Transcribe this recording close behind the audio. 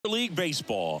League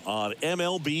Baseball on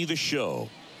MLB The Show.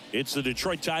 It's the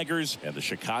Detroit Tigers and the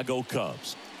Chicago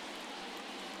Cubs.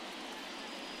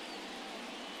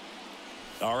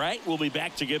 All right, we'll be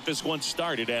back to get this one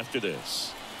started after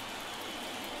this.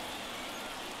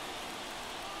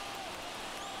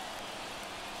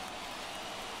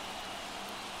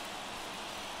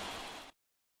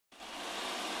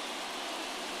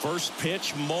 First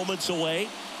pitch moments away,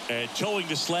 and towing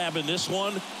the slab in this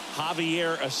one,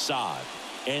 Javier Assad.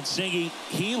 And Singy,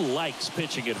 he likes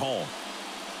pitching at home.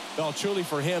 Well, truly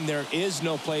for him, there is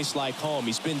no place like home.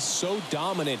 He's been so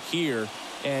dominant here.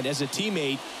 And as a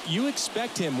teammate, you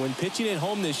expect him when pitching at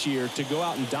home this year to go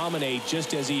out and dominate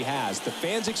just as he has. The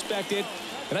fans expect it.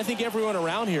 And I think everyone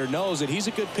around here knows that he's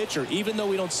a good pitcher. Even though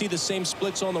we don't see the same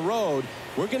splits on the road,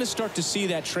 we're going to start to see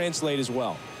that translate as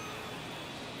well.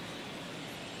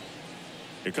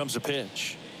 Here comes the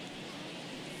pitch.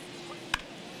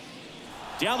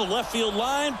 Down the left field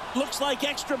line, looks like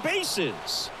extra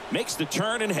bases. Makes the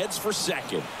turn and heads for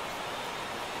second.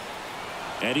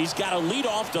 And he's got a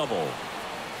leadoff double.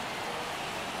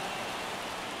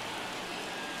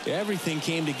 Everything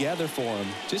came together for him.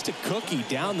 Just a cookie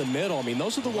down the middle. I mean,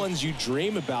 those are the ones you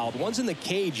dream about. Ones in the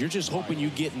cage, you're just hoping you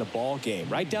get in the ball game.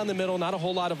 Right down the middle, not a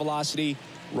whole lot of velocity,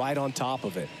 right on top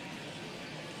of it.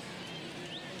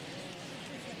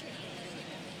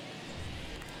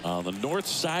 On the north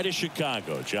side of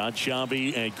Chicago, John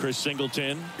Sciambi and Chris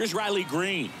Singleton. Here's Riley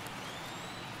Green.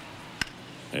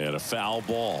 And a foul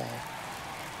ball.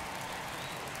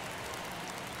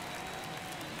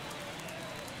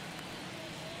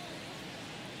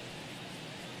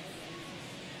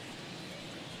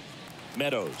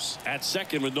 Meadows at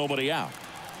second with nobody out.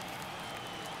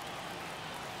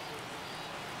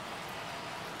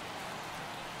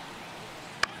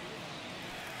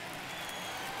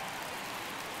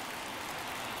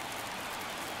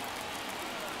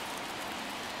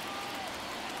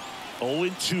 Oh,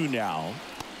 2 now,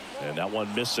 and that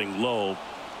one missing low.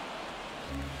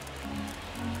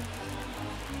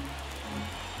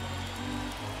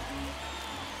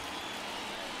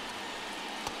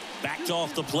 Backed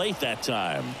off the plate that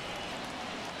time.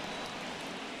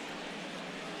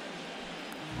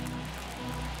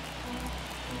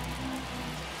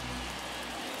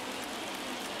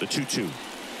 The 2-2.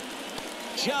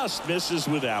 Just misses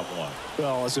with that one.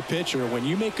 Well, as a pitcher, when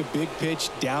you make a big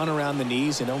pitch down around the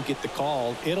knees and don't get the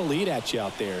call, it'll eat at you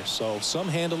out there. So some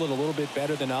handle it a little bit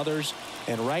better than others.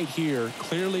 And right here,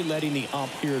 clearly letting the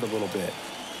ump hear it a little bit.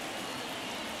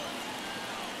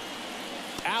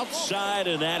 Outside,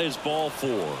 and that is ball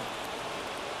 4.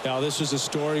 Now, this was a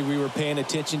story we were paying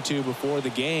attention to before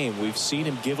the game. We've seen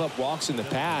him give up walks in the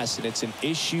past, and it's an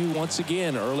issue once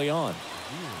again early on.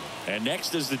 And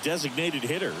next is the designated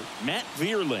hitter, Matt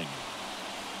Vierling.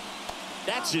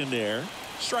 That's in there.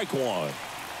 Strike 1.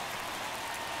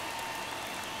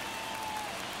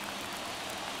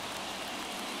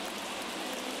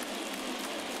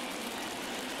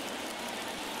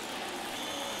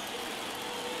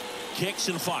 Kicks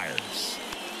and fires.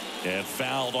 And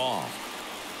fouled off.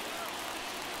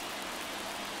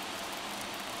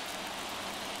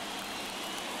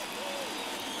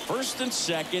 First and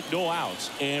second, no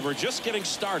outs, and we're just getting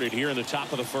started here in the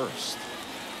top of the first.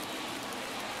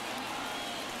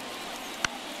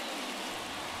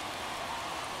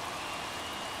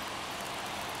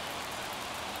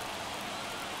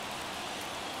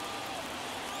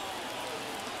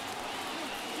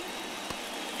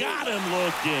 Got him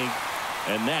looking,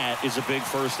 and that is a big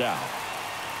first out.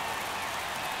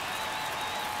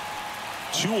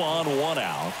 2 on, 1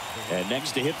 out, and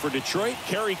next to hit for Detroit,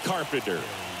 Kerry Carpenter.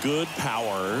 Good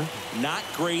power, not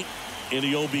great in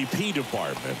the OBP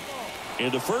department.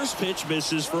 And the first pitch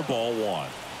misses for ball 1.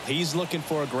 He's looking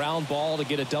for a ground ball to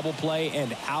get a double play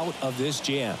and out of this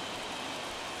jam.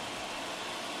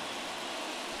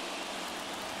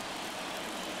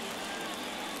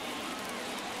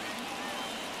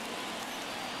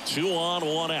 Two on,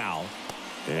 1 out,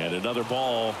 and another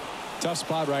ball. Tough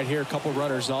spot right here. A couple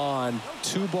runners on.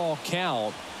 2-ball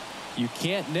count. You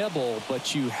can't nibble,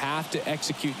 but you have to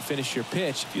execute and finish your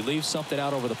pitch. If you leave something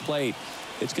out over the plate,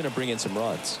 it's going to bring in some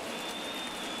runs.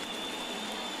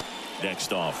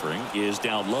 Next offering is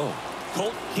down low.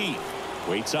 Colt Keith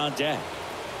waits on deck.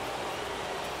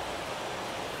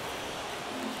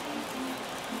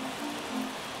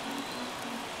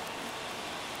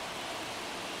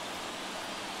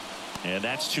 And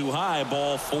that's too high,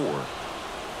 ball 4.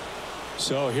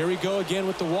 So here we go again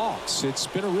with the walks. It's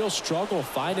been a real struggle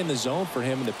finding the zone for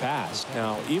him in the past.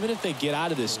 Now, even if they get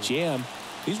out of this jam,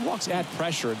 these walks add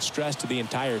pressure and stress to the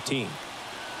entire team.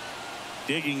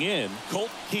 Digging in, Colt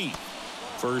Keith.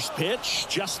 First pitch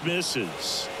just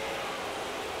misses.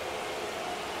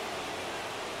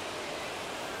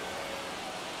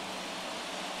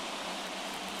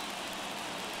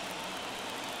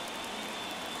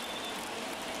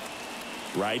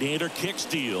 Right-hander kicks,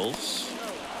 deals.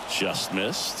 Just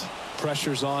missed.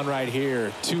 Pressure's on right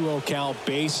here. 2-0 count,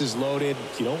 bases loaded.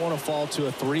 You don't want to fall to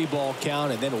a 3-ball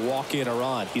count and then walk in a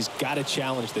run. He's got to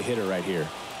challenge the hitter right here.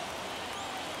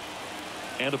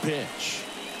 And a pitch.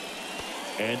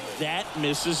 And that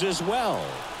misses as well.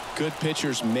 Good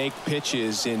pitchers make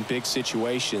pitches in big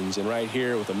situations, and right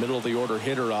here with a middle of the order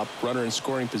hitter up, runner in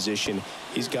scoring position,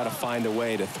 he's got to find a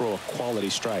way to throw a quality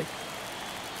strike.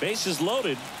 Bases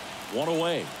loaded, one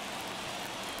away.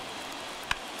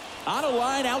 On a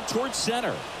line out towards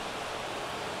center.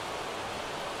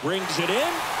 Brings it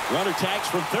in. Runner tags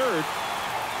from third.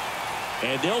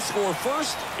 And they'll score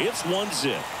first. It's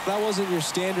 1-0. That wasn't your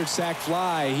standard sac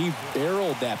fly. He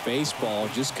barreled that baseball,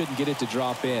 just couldn't get it to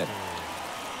drop in.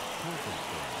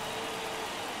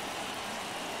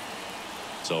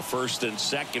 So first and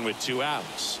second with 2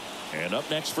 outs. And up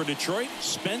next for Detroit,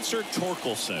 Spencer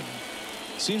Torkelson.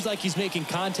 Seems like he's making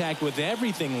contact with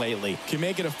everything lately. Can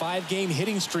make it a 5-game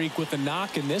hitting streak with a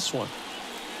knock in this one.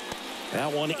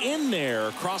 That one in there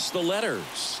across the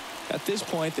letters. At this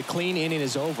point, the clean inning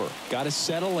is over. Got to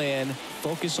settle in,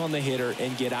 focus on the hitter,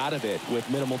 and get out of it with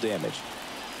minimal damage.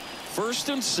 First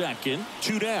and second,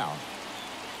 2 down.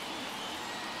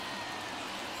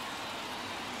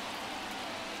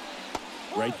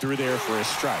 Right through there for a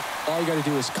strike. All you got to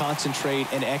do is concentrate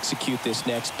and execute this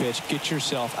next pitch. Get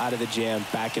yourself out of the jam,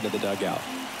 back into the dugout.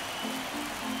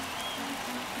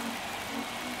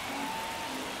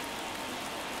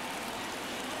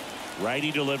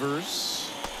 Righty delivers.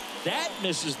 That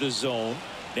misses the zone.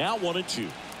 Now 1-2.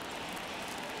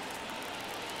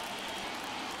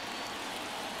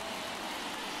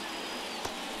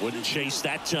 Wouldn't chase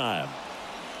that time.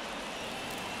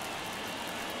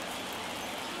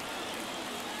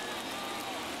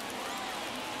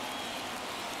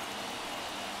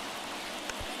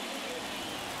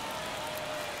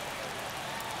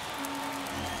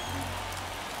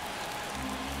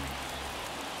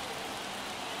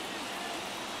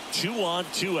 Two on,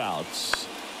 2 outs.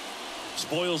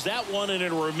 Spoils that one, and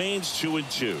it remains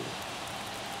 2-2.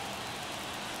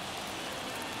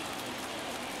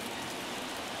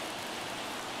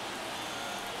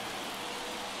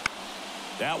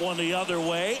 That one the other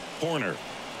way. Corner.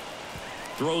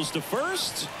 Throws to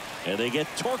first, and they get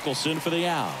Torkelson for the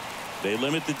out. They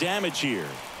limit the damage here.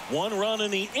 1 run in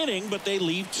the inning, but they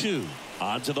leave 2.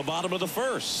 On to the bottom of the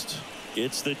first.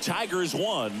 It's the Tigers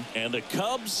 1, and the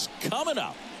Cubs coming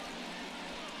up.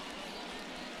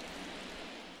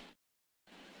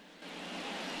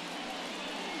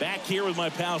 Back here with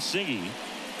my pal Singy,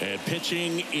 and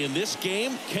pitching in this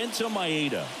game, Kenta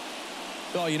Maeda.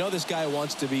 Oh, you know this guy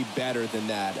wants to be better than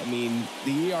that. I mean,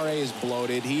 the ERA is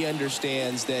bloated. He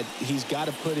understands that he's got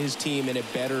to put his team in a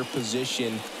better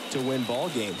position to win ball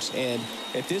games. And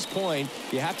at this point,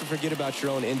 you have to forget about your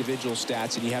own individual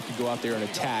stats, and you have to go out there and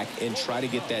attack and try to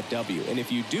get that W. And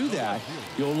if you do that,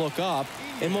 you'll look up,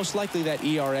 and most likely that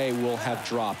ERA will have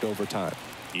dropped over time.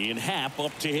 Ian Happ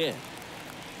up to hit.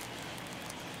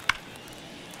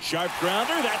 Sharp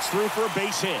grounder, that's through for a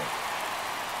base hit.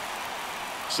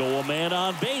 So a man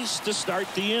on base to start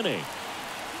the inning.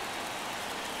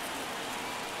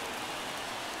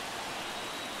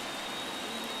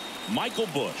 Michael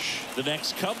Busch, the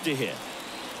next Cub to hit.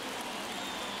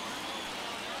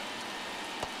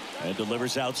 And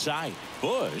delivers outside.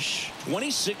 Busch,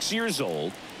 26 years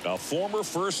old, a former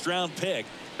first-round pick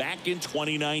back in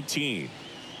 2019.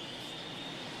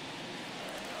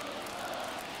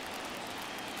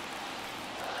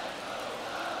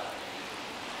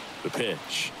 The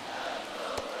pitch.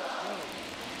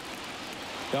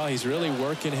 No, he's really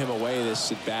working him away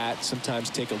this at bat. Sometimes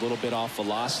take a little bit off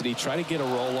velocity. Try to get a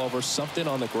rollover, something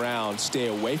on the ground. Stay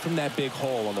away from that big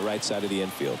hole on the right side of the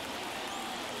infield.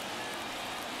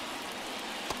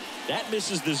 That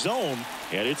misses the zone,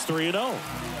 and it's 3-0.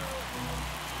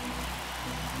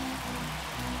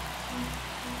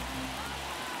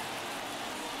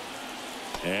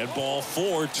 And ball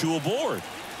 4, 2 aboard.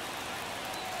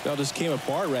 Well, just came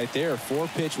apart right there.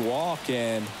 4-pitch walk,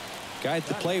 and guy at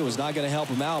the plate was not going to help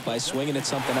him out by swinging at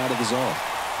something out of the zone.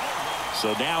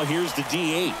 So now here's the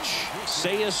DH,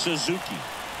 Seiya Suzuki.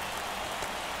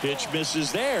 Pitch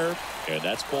misses there, and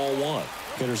that's ball 1.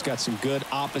 Hitter's got some good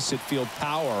opposite field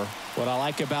power. What I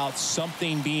like about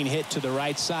something being hit to the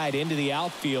right side into the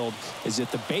outfield is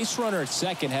that the base runner at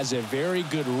second has a very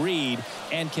good read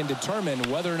and can determine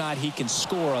whether or not he can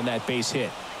score on that base hit.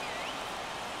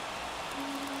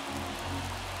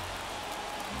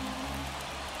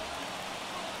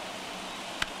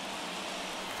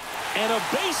 And a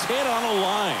base hit on a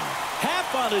line.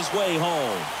 Half on his way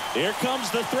home. Here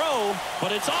comes the throw,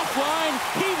 but it's offline.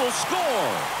 He will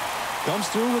score. Comes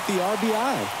through with the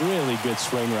RBI. Really good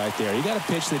swing right there. He got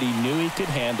a pitch that he knew he could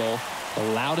handle,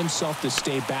 allowed himself to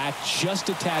stay back just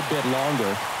a tad bit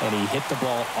longer, and he hit the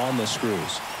ball on the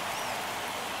screws.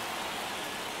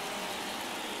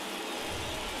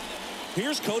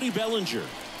 Here's Cody Bellinger.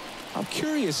 I'm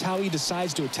curious how he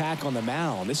decides to attack on the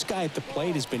mound. This guy at the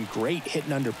plate has been great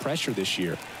hitting under pressure this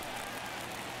year.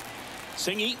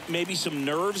 Singy, maybe some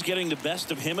nerves getting the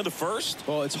best of him in the first?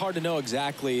 Well, it's hard to know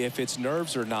exactly if it's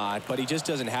nerves or not, but he just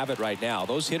doesn't have it right now.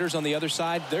 Those hitters on the other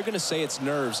side, they're going to say it's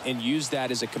nerves and use that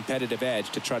as a competitive edge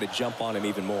to try to jump on him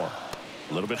even more.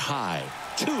 A little bit high.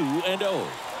 2-0.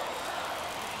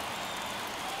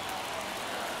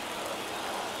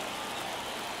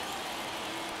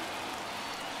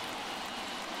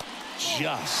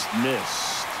 Just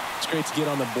missed. It's great to get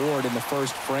on the board in the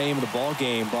first frame of the ball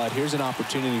game, but here's an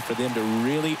opportunity for them to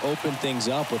really open things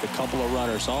up with a couple of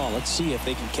runners on. Let's see if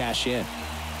they can cash in.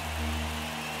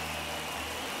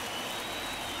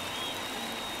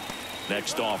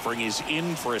 Next offering is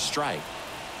in for a strike.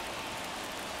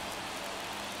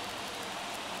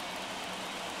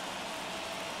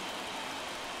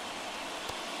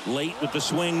 Late with the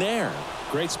swing there.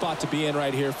 Great spot to be in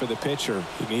right here for the pitcher.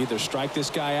 He can either strike this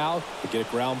guy out or get a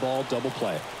ground ball double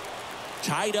play.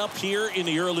 Tied up here in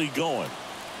the early going.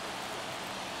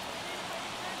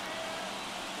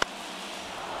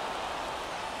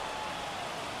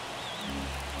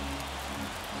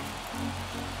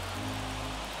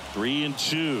 Three and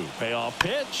two. Payoff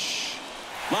pitch.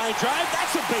 Line drive.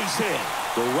 That's a base hit.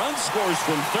 The run scores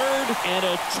from third, and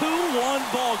a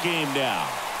 2-1 ball game now.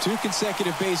 2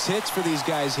 consecutive base hits for these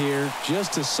guys here.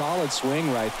 Just a solid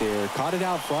swing right there. Caught it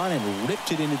out front and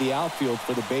ripped it into the outfield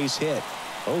for the base hit.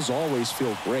 Those always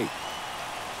feel great.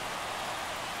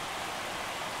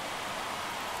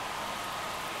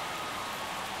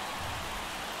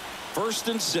 First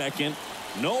and second,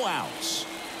 no outs.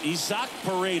 Isaac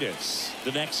Paredes,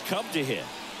 the next Cub to hit.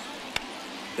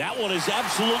 That one is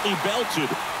absolutely belted.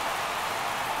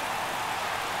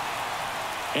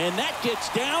 And that gets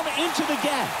down into the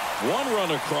gap. One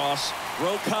run across.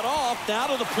 Throw cut off. Now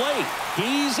to the plate.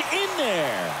 He's in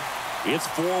there. It's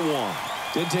 4-1.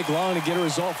 Didn't take long to get a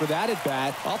result for that at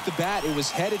bat. Off the bat, it was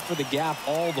headed for the gap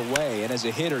all the way. And as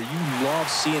a hitter, you love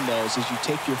seeing those as you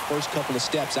take your first couple of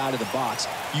steps out of the box.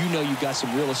 You know you've got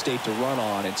some real estate to run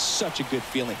on. It's such a good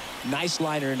feeling. Nice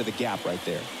liner into the gap right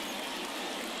there.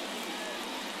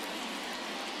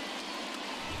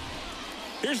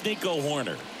 Here's Nico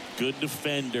Horner. Good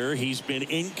defender. He's been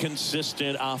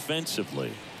inconsistent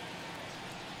offensively.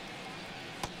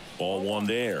 Ball one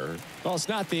there. Well, it's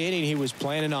not the inning he was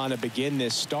planning on to begin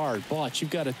this start, but you've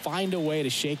got to find a way to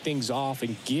shake things off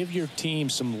and give your team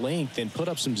some length and put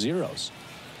up some zeros.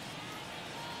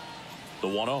 The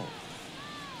 1-0.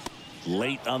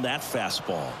 Late on that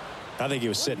fastball. I think he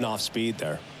was sitting off speed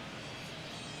there.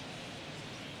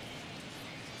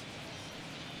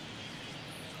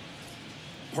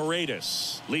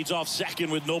 Paredes leads off second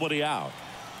with nobody out.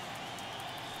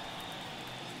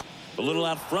 A little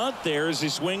out front there as he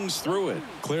swings through it.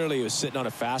 Clearly he was sitting on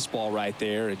a fastball right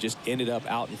there and just ended up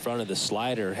out in front of the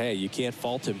slider. Hey, you can't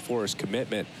fault him for his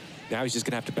commitment. Now he's just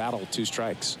going to have to battle with 2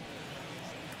 strikes.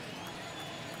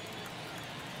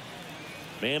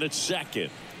 Man at second.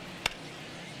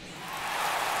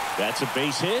 That's a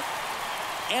base hit.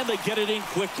 And they get it in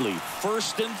quickly.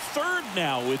 First and third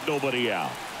now with nobody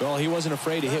out. Well, he wasn't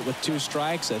afraid to hit with 2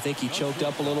 strikes. I think he choked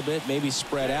up a little bit, maybe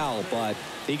spread out, but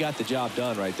he got the job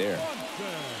done right there.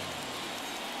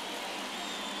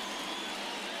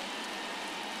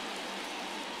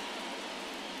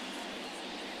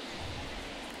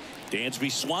 Dansby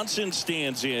Swanson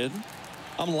stands in.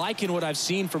 I'm liking what I've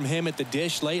seen from him at the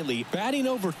dish lately. Batting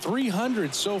over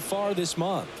 300 so far this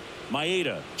month.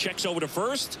 Maeda checks over to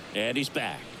first, and he's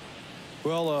back.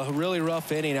 Well, a really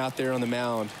rough inning out there on the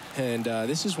mound. And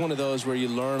this is one of those where you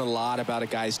learn a lot about a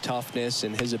guy's toughness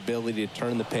and his ability to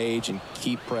turn the page and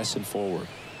keep pressing forward.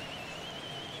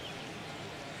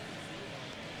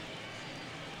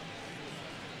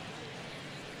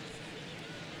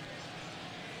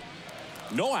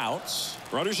 No outs.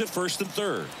 Runners at first and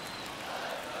third.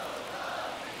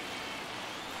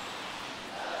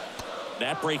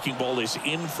 That breaking ball is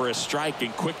in for a strike,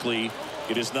 and quickly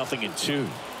it is 0-2.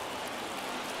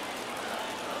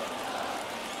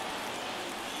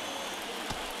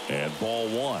 And ball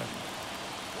one.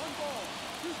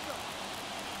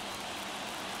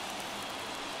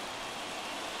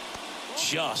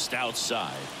 Just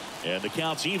outside. And the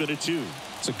count's even at 2.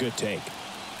 It's a good take.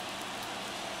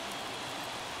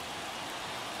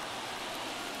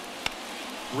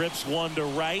 Rips one to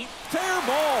right. Fair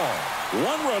ball.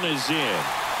 One run is in.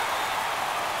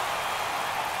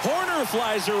 Horner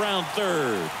flies around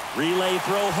third. Relay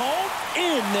throw home.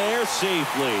 In there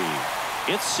safely.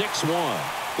 It's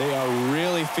 6-1. They are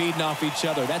really feeding off each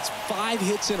other. That's 5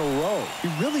 hits in a row. He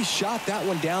really shot that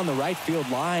one down the right field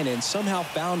line and somehow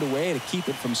found a way to keep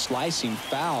it from slicing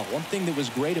foul. One thing that was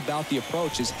great about the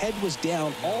approach, his head was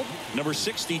down all. Number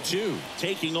 62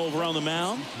 taking over on the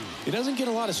mound. He doesn't get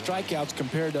a lot of strikeouts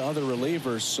compared to other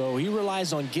relievers, so he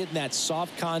relies on getting that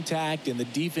soft contact and the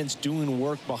defense doing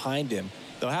work behind him.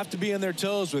 They'll have to be on their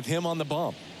toes with him on the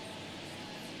bump.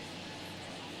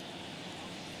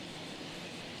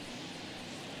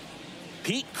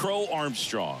 Pete Crow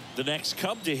Armstrong, the next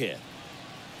Cub to hit.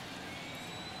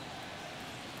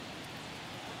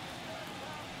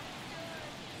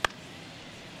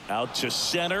 Out to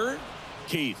center.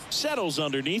 Keith settles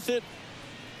underneath it.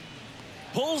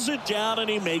 Pulls it down and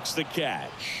he makes the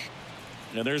catch.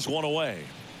 And there's one away.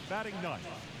 Batting ninth,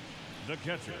 the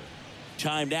catcher.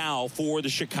 Time now for the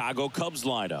Chicago Cubs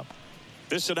lineup.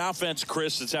 This is an offense,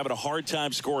 Chris, that's having a hard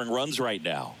time scoring runs right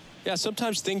now. Yeah,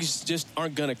 sometimes things just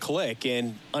aren't going to click,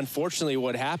 and unfortunately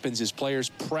what happens is players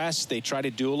press, they try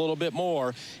to do a little bit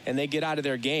more, and they get out of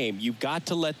their game. You've got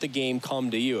to let the game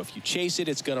come to you. If you chase it,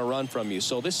 it's going to run from you.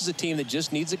 So this is a team that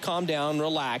just needs to calm down,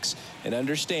 relax, and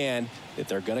understand that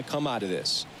they're going to come out of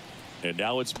this. And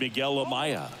now it's Miguel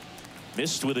Amaya.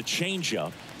 Missed with a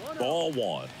changeup. Ball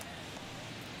one.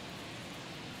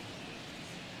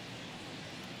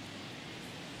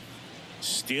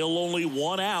 Still only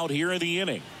one out here in the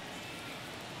inning.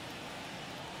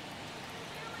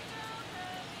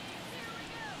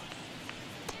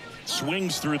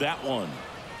 Swings through that one.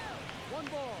 1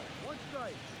 ball, 1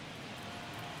 strike.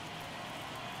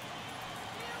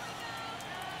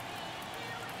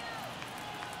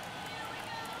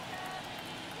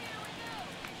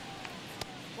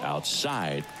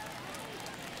 Outside.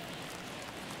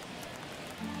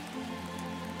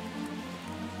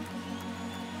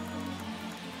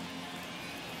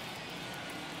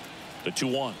 The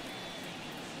 2-1.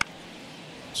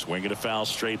 Swinging a foul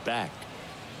straight back.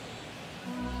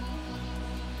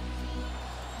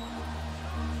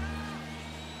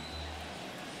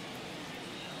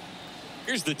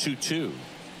 Here's the 2-2.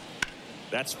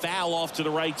 That's foul off to the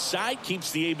right side.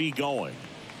 Keeps the AB going.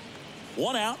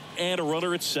 1 out and a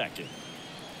runner at second.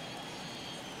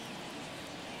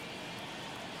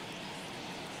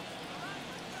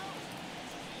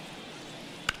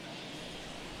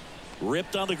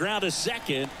 Ripped on the ground to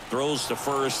second. Throws to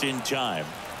first in time.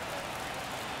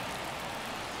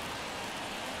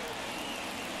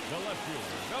 The left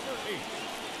fielder, number 8,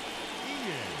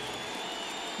 Ian.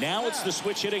 Now it's the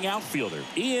switch hitting outfielder,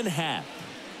 Ian Happ.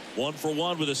 1 for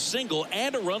 1 with a single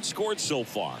and a run scored so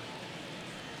far.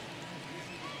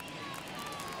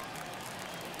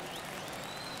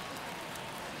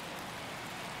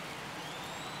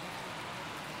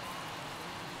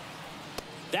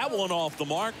 That one off the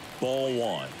mark. Ball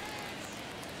one.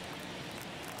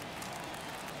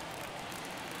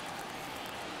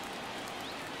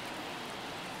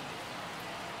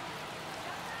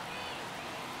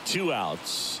 Two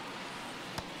outs.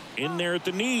 In there at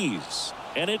the knees.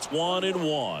 And it's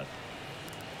 1-1.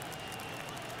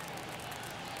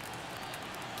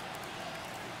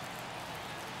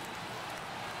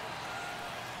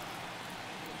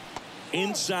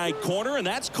 Inside corner, and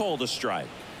that's called a strike.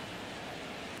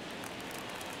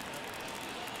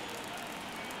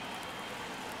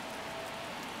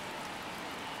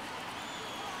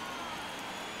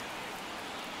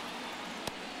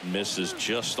 Misses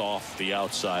just off the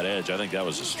outside edge. I think that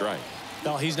was a strike.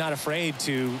 No, he's not afraid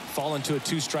to fall into a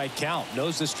 2-strike count.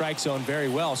 Knows the strike zone very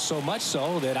well, so much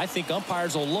so that I think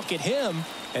umpires will look at him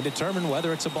and determine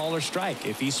whether it's a ball or strike,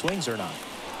 if he swings or not.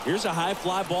 Here's a high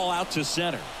fly ball out to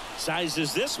center.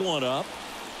 Sizes this one up.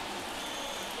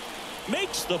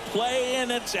 Makes the play,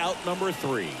 and it's out number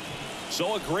 3.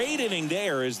 So a great inning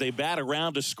there as they bat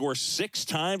around to score 6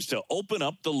 times to open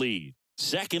up the lead.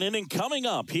 Second inning coming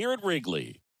up here at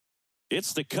Wrigley.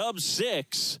 It's the Cubs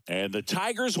 6 and the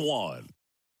Tigers 1.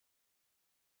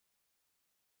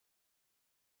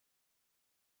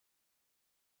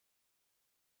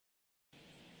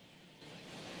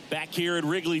 Back here at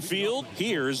Wrigley Field,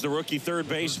 here's the rookie third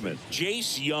baseman,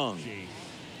 Jace Young.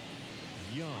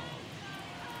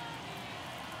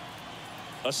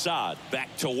 Assad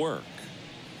back to work.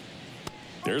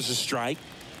 There's a strike.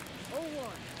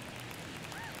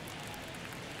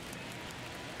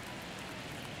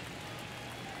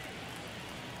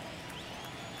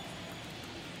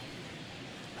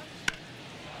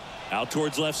 Out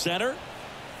towards left center.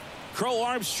 Crow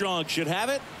Armstrong should have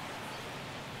it.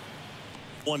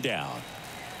 One down.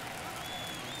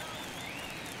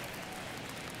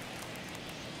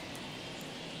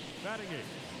 Batting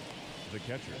eighth, the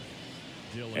catcher,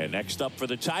 Dylan. And next up for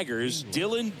the Tigers,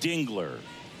 Dylan Dingler.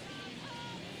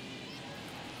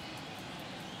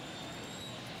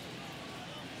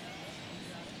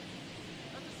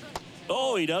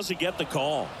 Oh, he doesn't get the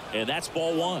call, and that's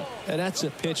ball one. And that's a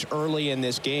pitch early in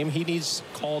this game. He needs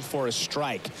called for a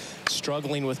strike.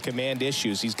 Struggling with command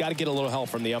issues. He's got to get a little help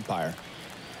from the umpire.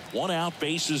 One out,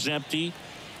 bases empty.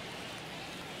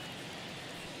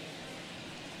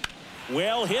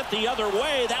 Well hit the other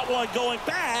way. That one going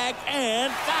back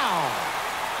and foul.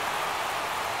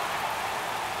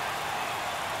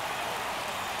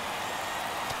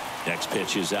 Next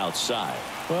pitch is outside.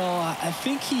 Well, I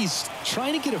think he's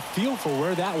trying to get a feel for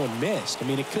where that one missed. I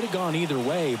mean, it could have gone either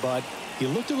way, but he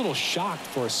looked a little shocked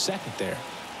for a second there.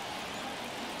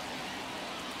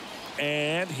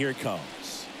 And here it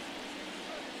comes.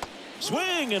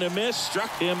 Swing and a miss, struck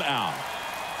him out.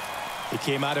 He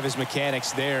came out of his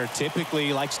mechanics there. Typically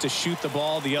he likes to shoot the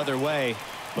ball the other way,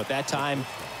 but that time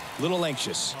a little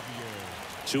anxious.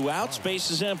 2 outs, base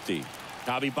is empty.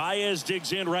 Javi Baez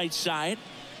digs in right side.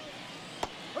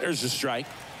 There's a strike.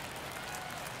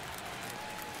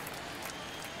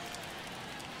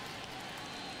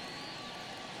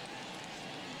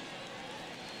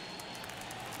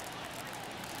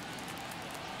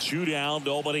 Two down,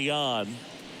 nobody on.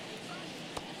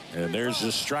 And there's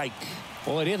a strike.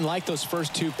 Well, he didn't like those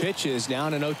first 2 pitches. Now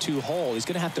in an 0-2 hole. He's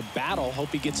going to have to battle. Hope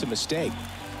he gets a mistake.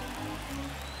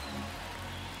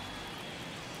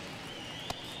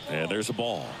 And there's a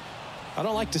ball. I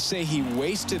don't like to say he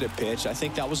wasted a pitch. I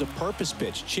think that was a purpose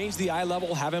pitch. Change the eye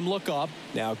level, have him look up.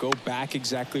 Now go back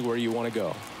exactly where you want to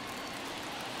go.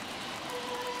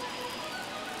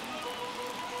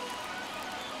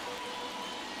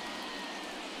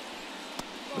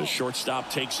 The shortstop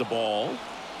takes the ball.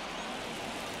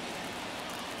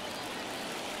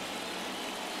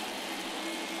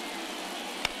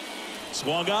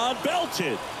 Swung on,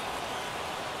 belted.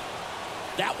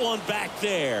 That one back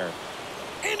there.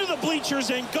 Into the bleachers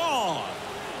and gone.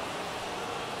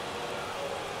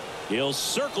 He'll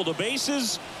circle the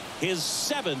bases. His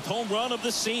 7th home run of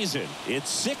the season.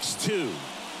 It's 6-2.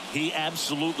 He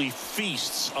absolutely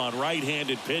feasts on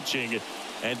right-handed pitching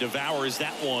and devours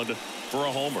that one for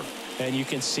a homer. And you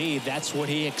can see that's what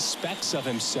he expects of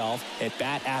himself. At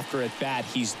bat after at bat,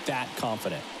 he's that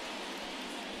confident.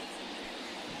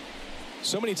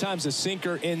 So many times a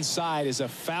sinker inside is a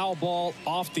foul ball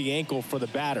off the ankle for the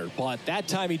batter. But that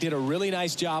time he did a really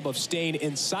nice job of staying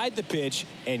inside the pitch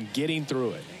and getting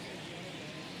through it.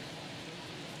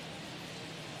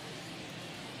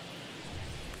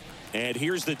 And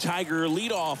here's the Tiger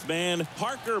leadoff man,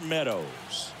 Parker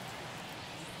Meadows.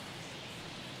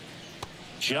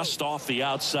 Just off the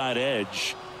outside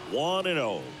edge,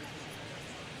 1-0.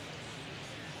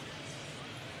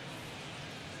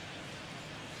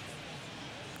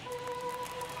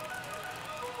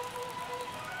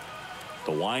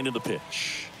 The wind of the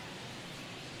pitch.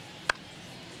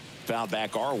 Foul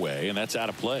back our way, and that's out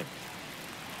of play.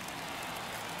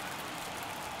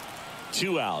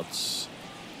 2 outs.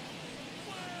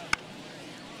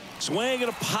 Swing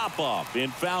and a pop-up in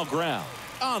foul ground.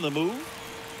 On the move.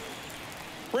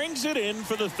 Brings it in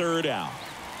for the 3rd out.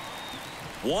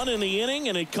 1 in the inning,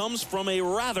 and it comes from a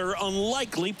rather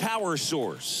unlikely power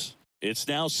source. It's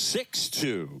now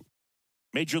 6-2.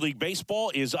 Major League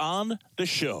Baseball is on the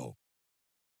show.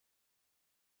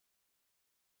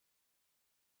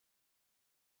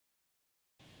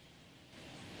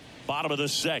 Bottom of the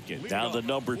 2nd, down the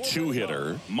number 2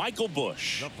 hitter, Michael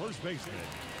Busch. The first baseman,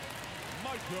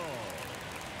 Michael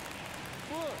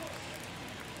Busch.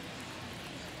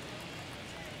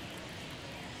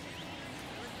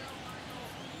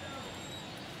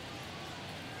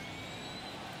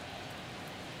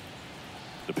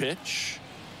 The pitch.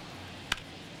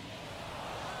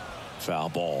 Foul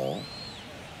ball.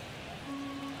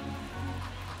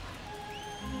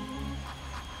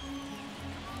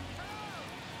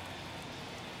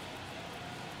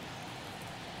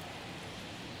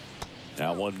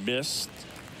 That one missed.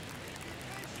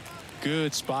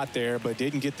 Good spot there, but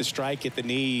didn't get the strike at the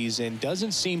knees and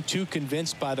doesn't seem too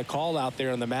convinced by the call out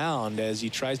there on the mound as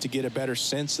he tries to get a better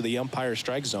sense of the umpire's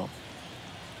strike zone.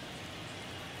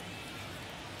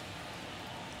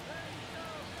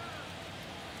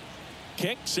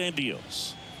 Kicks and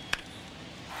deals.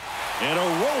 And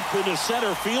a rope into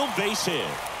center field, base hit.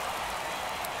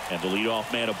 And the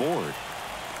leadoff man aboard.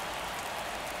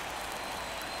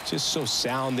 Just so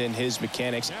sound in his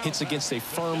mechanics. Hits against a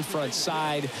firm front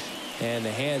side, and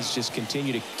the hands just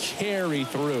continue to carry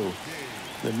through.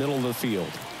 the middle of the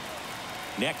field.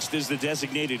 Next is the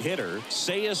designated hitter,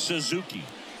 Seiya Suzuki.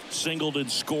 Singled and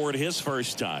scored his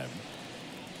first time.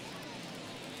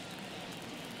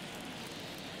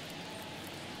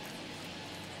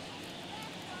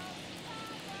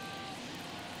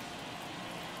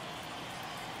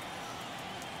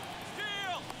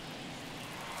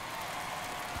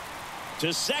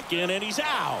 To second, and he's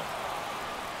out.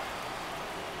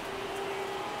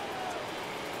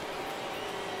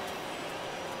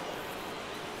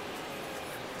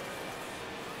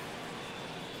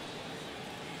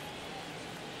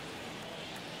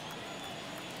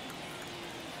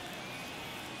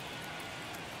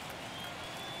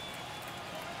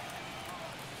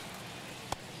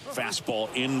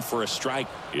 Fastball in for a strike.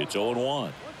 It's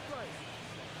 0-1.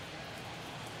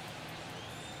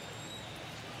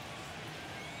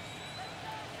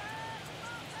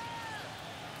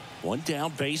 One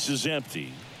down, base is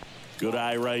empty. Good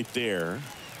eye right there.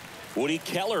 Woody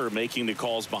Keller making the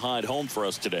calls behind home for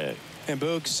us today. And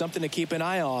Boog, something to keep an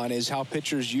eye on is how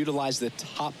pitchers utilize the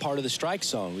top part of the strike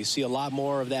zone. We see a lot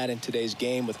more of that in today's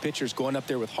game with pitchers going up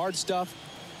there with hard stuff.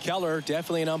 Keller,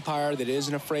 definitely an umpire that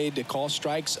isn't afraid to call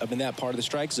strikes up in that part of the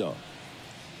strike zone.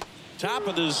 Top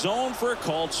of the zone for a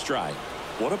called strike.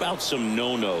 What about some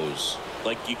no-nos?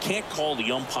 Like, you can't call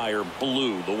the umpire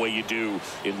blue the way you do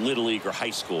in Little League or high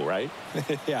school, right?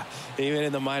 Yeah, even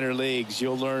in the minor leagues,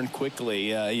 you'll learn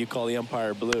quickly. You call the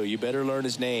umpire blue. You better learn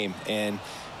his name, and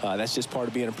that's just part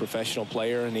of being a professional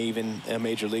player and even a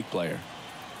major league player.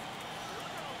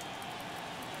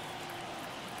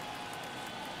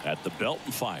 At the belt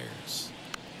and fires.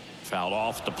 Fouled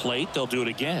off the plate. They'll do it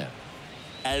again.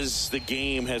 As the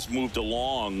game has moved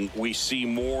along, we see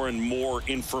more and more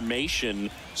information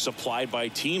supplied by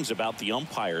teams about the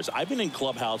umpires. I've been in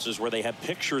clubhouses where they have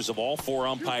pictures of all four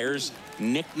umpires,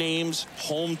 nicknames,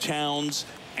 hometowns,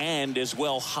 and as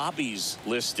well hobbies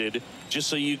listed, just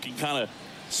so you can kind of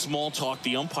small talk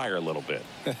the umpire a little bit.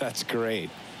 That's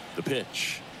great. The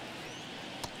pitch.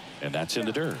 And that's in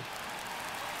the dirt.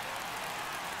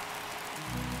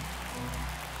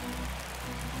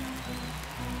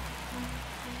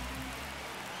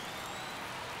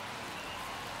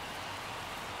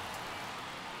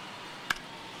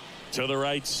 To the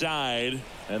right side,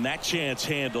 and that chance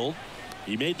handled.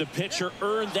 He made the pitcher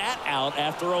earn that out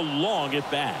after a long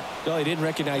at bat. Well, he didn't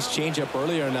recognize changeup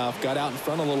earlier enough, got out in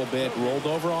front a little bit, rolled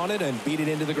over on it, and beat it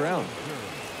into the ground.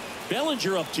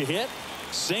 Bellinger up to hit,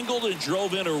 singled and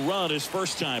drove in a run his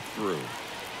first time through.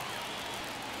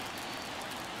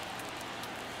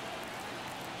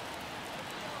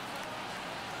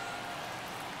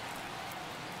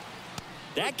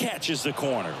 That catches the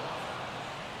corner.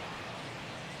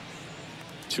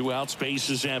 2 outs, base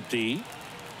is empty.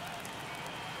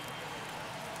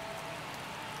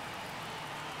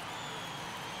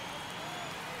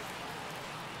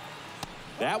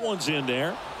 That one's in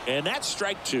there, and that's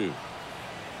strike 2.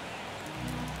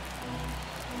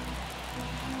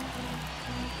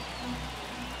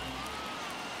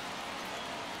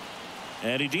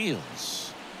 And he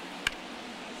deals.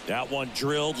 That one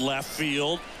drilled left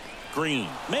field. Green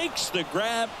makes the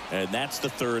grab, and that's the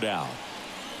 3rd out.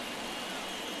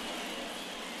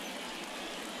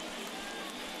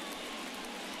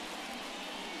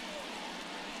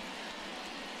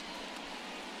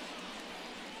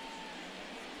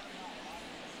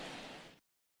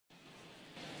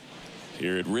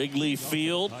 Here at Wrigley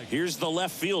Field, here's the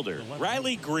left fielder,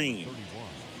 Riley Green.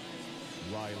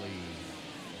 Riley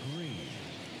Green.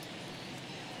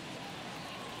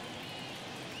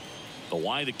 The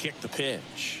wide to kick the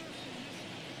pitch.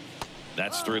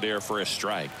 That's through there for a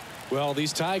strike. Well,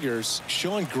 these Tigers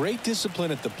showing great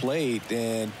discipline at the plate,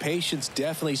 and patience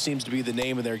definitely seems to be the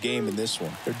name of their game in this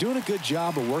one. They're doing a good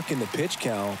job of working the pitch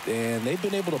count, and they've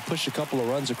been able to push a couple of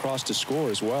runs across to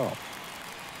score as well.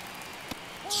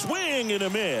 Swing and a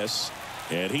miss,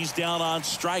 and he's down on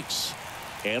strikes,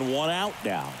 and 1 out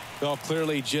now. Well,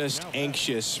 clearly just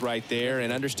anxious right there,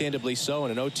 and understandably so.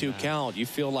 In an 0-2 count, you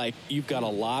feel like you've got a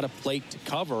lot of plate to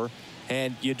cover,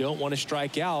 and you don't want to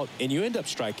strike out, and you end up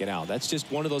striking out. That's just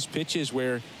one of those pitches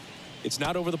where it's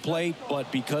not over the plate,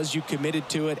 but because you committed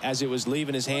to it as it was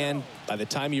leaving his hand, by the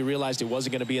time you realized it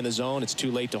wasn't going to be in the zone, it's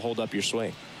too late to hold up your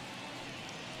swing.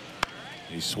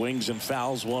 He swings and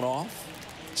fouls one off.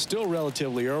 Still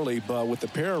relatively early, but with the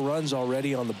pair of runs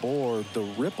already on the board, the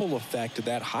ripple effect of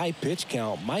that high pitch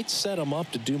count might set him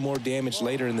up to do more damage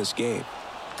later in this game.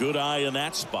 Good eye in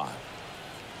that spot.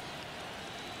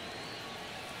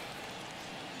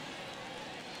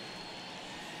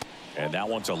 And that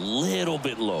one's a little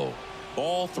bit low.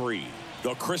 Ball 3.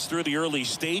 Though Chris, through the early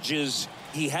stages,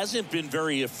 he hasn't been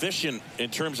very efficient in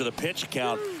terms of the pitch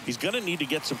count. He's going to need to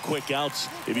get some quick outs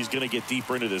if he's going to get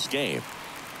deeper into this game.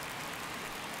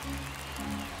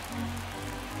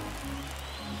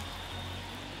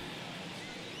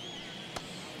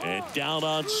 And down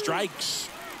on strikes.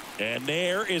 And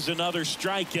there is another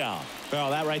strikeout.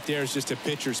 Well, that right there is just a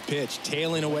pitcher's pitch,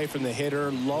 tailing away from the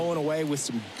hitter, lowing away with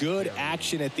some good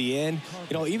action at the end.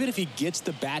 You know, even if he gets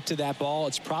the bat to that ball,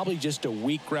 it's probably just a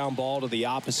weak ground ball to the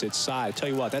opposite side. I tell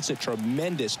you what, that's a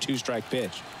tremendous two-strike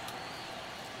pitch.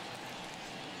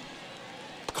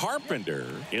 Carpenter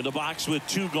in the box with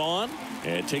 2 gone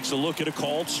and takes a look at a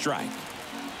called strike.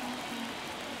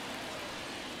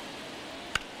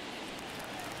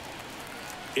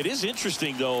 It is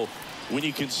interesting, though, when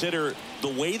you consider the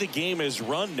way the game is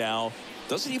run now.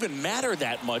 Doesn't even matter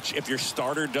that much if your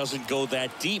starter doesn't go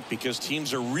that deep, because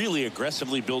teams are really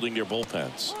aggressively building their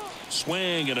bullpens.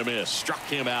 Swing and a miss, struck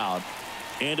him out.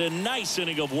 And a nice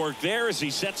inning of work there as he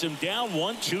sets him down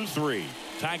 1-2-3.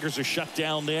 Tigers are shut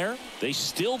down there. They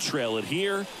still trail it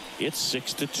here. It's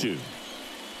 6-2.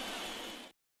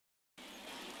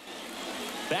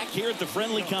 Back here at the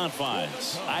friendly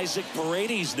confines, Isaac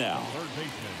Paredes now.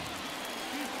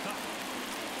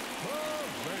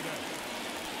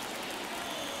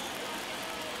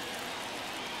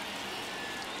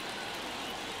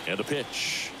 And a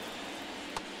pitch.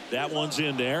 That one's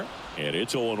in there, and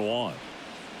it's 0-1.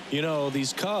 You know,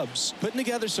 these Cubs putting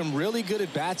together some really good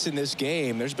at-bats in this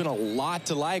game. There's been a lot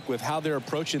to like with how they're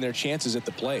approaching their chances at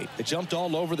the plate. They jumped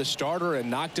all over the starter and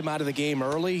knocked him out of the game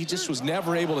early. He just was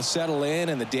never able to settle in,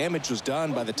 and the damage was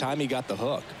done by the time he got the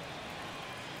hook.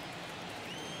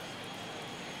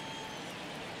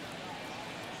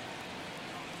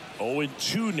 Oh,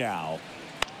 2 now.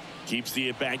 Keeps the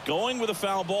at-bat going with a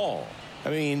foul ball. I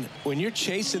mean, when you're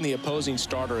chasing the opposing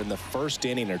starter in the first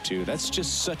inning or two, that's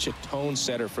just such a tone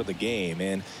setter for the game,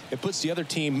 and it puts the other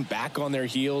team back on their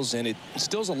heels, and it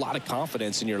instills a lot of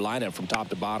confidence in your lineup from top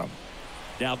to bottom.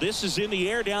 Now this is in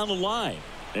the air down the line,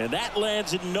 and that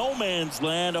lands in no man's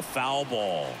land, a foul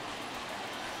ball.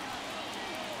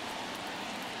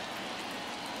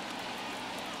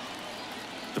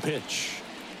 The pitch.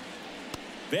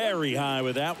 Very high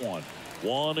with that one.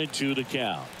 1-2 to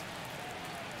count.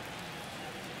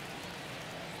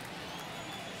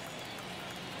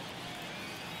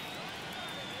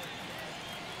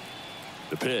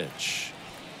 The pitch.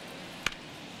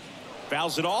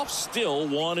 Fouls it off. Still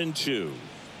 1-2.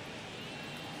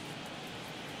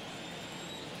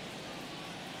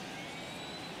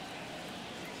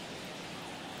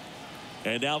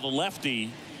 And now the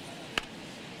lefty.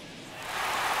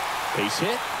 Base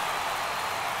hit.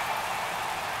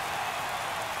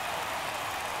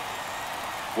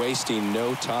 Wasting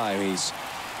no time. He's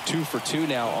 2 for 2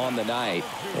 now on the night,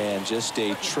 and just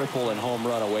a triple and home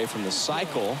run away from the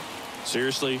cycle.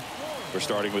 Seriously, we're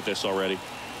starting with this already.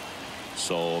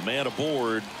 So man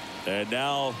aboard, and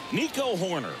now Nico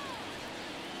Horner.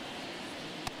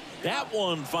 That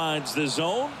one finds the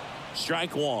zone.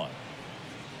 Strike 1.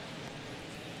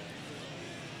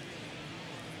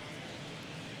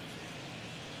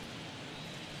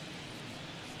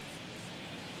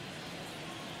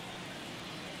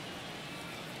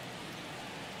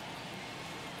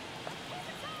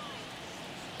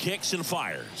 Kicks and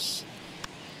fires.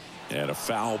 And a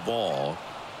foul ball.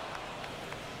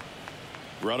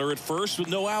 Runner at first with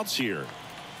no outs here.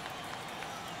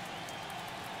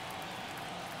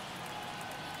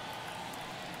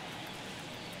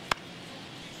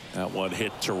 That one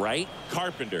hit to right.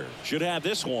 Carpenter should have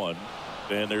this one.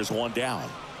 And there's one down.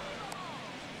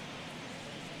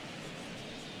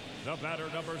 The batter,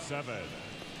 number 7,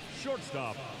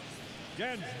 shortstop,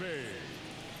 Dansby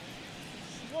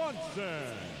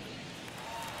Swanson.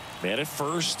 Man at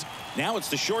first. Now it's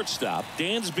the shortstop,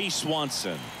 Dansby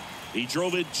Swanson. He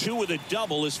drove in 2 with a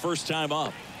double his first time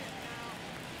up.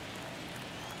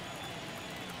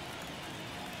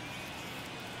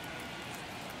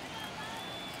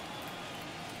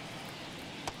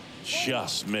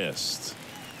 Just missed.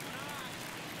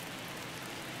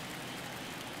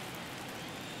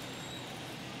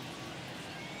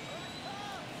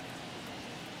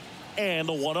 And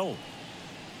the 1-0.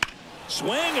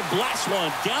 Swing and blast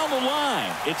one down the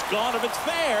line. It's gone if it's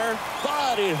fair,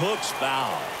 but it hooks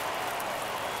foul.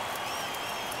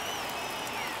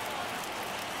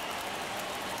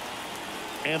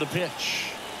 And a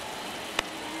pitch.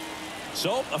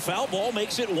 So a foul ball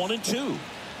makes it 1-2.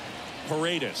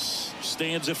 Paredes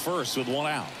stands at first with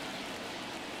 1 out.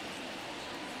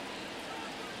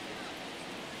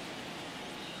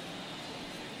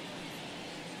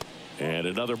 And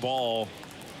another ball.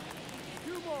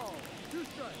 2 balls, 2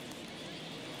 strikes.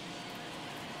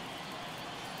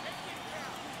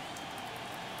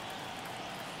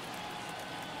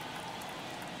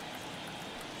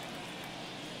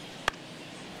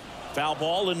 Foul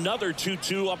ball, another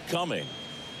 2-2 upcoming.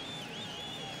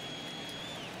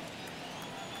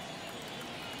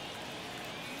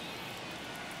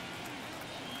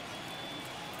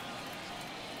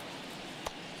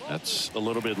 That's a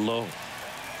little bit low.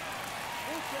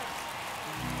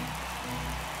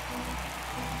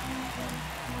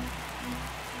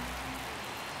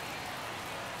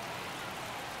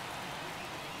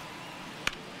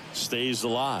 Stays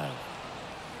alive.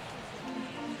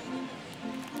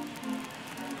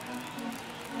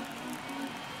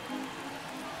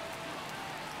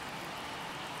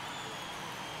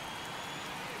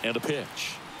 And a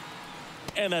pitch.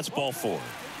 And that's ball 4.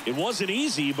 It wasn't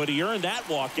easy, but he earned that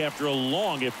walk after a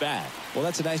long at bat. Well,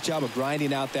 that's a nice job of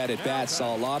grinding out that at bat.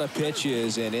 Saw a lot of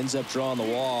pitches and ends up drawing the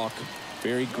walk.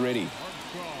 Very gritty.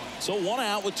 So 1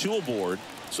 out with 2 aboard.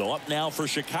 So up now for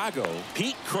Chicago,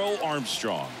 Pete Crow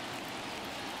Armstrong.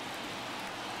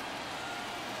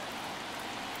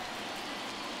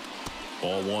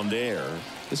 Ball 1 there.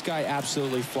 This guy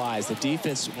absolutely flies. The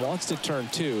defense wants to turn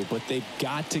 2, but they've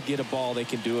got to get a ball they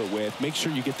can do it with. Make sure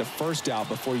you get the first out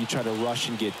before you try to rush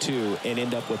and get 2 and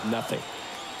end up with nothing.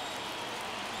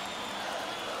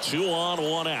 2 on,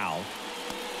 1 out.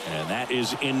 And that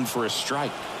is in for a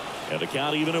strike. And the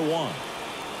count even at 1.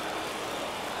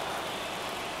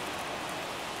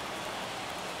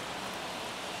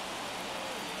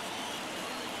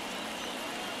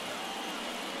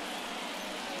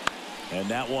 And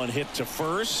that one hit to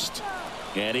first.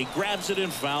 And he grabs it in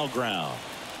foul ground.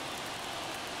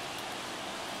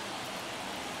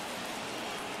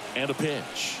 And a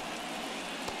pitch.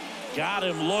 Got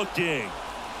him looking.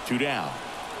 2 down.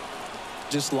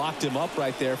 Just locked him up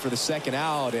right there for the second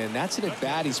out, and that's an at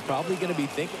bat he's probably going to be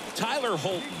thinking. Tyler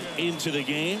Holton into the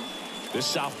game. This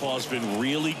southpaw's been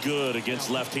really good against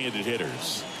left-handed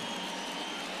hitters.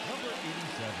 Number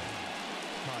 87,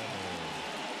 Tyler Holton.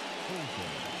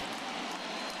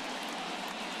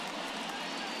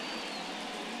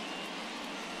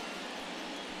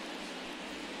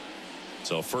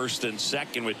 So first and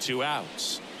second with 2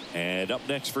 outs. And up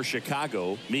next for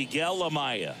Chicago, Miguel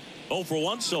Amaya. 0 for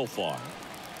 1 so far.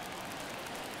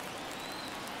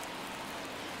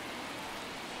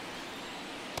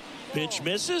 Pitch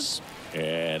misses.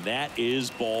 And that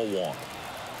is ball 1.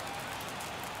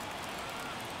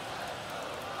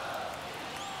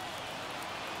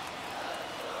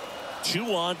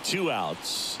 Two on, 2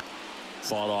 outs.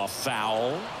 Fought off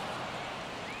foul.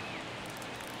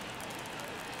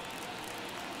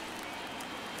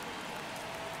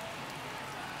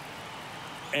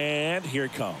 And here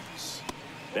it comes.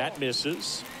 That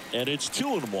misses. And it's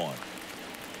 2-1.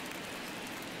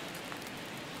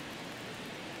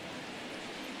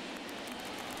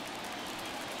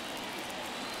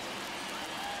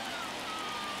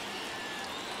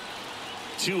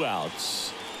 Two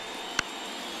outs.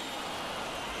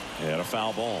 And a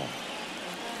foul ball.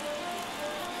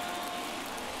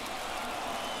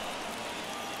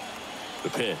 The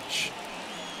pitch.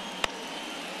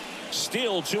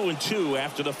 Still 2-2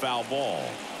 after the foul ball.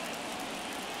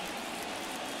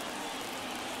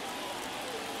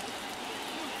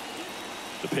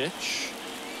 The pitch.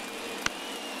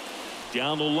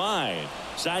 Down the line.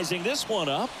 Sizing this one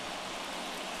up.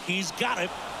 He's got it.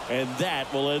 And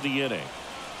that will end the inning.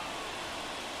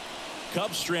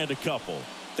 Cubs strand a couple.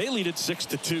 They lead it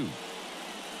 6-2.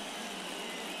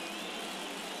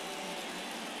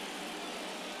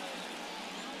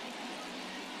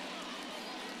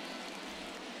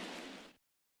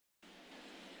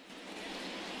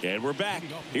 And we're back.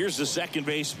 Here's the second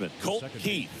baseman, Colt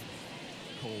Keith.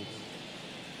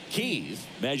 Keith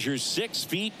measures 6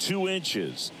 feet 2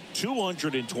 inches,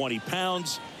 220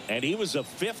 pounds, and he was a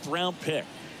 5th-round pick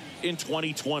in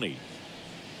 2020.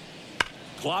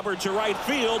 Clobbered to right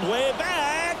field, way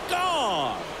back,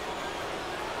 gone.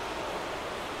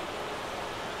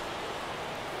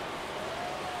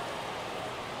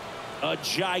 A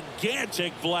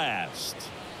gigantic blast.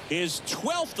 His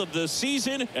 12th of the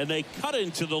season, and they cut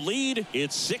into the lead.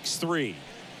 It's 6-3.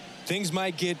 Things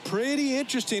might get pretty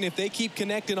interesting if they keep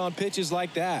connecting on pitches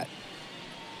like that.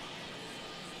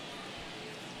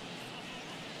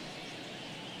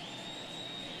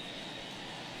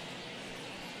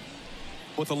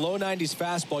 With a low 90s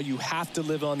fastball, you have to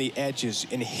live on the edges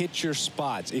and hit your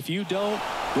spots. If you don't,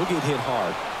 you'll get hit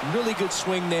hard. Really good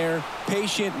swing there.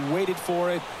 Patient, waited for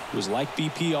it. It was like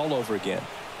BP all over again.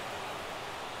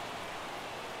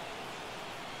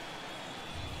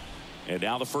 And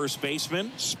now the first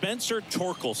baseman, Spencer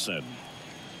Torkelson.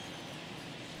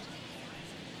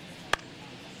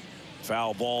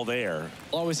 Foul ball there.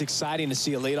 Always exciting to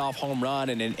see a leadoff home run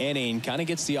in an inning. Kind of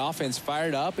gets the offense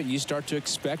fired up, and you start to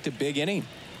expect a big inning.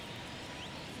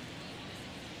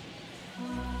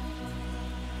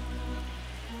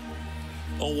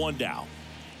 0-1 down.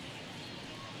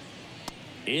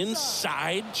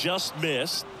 Inside, just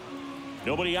missed.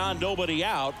 Nobody on, nobody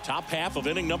out. Top half of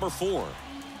inning number 4.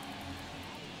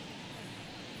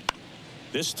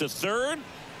 This to third,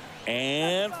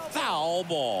 and foul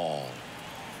ball.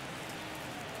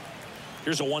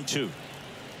 Here's a 1-2.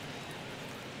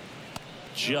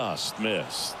 Just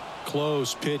missed.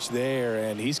 Close pitch there,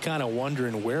 and he's kind of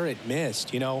wondering where it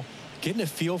missed. You know, getting a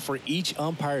feel for each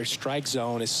umpire's strike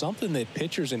zone is something that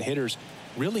pitchers and hitters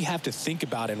really have to think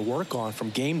about and work on from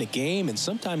game to game, and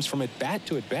sometimes from at bat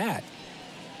to at bat.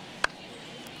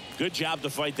 Good job to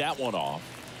fight that one off.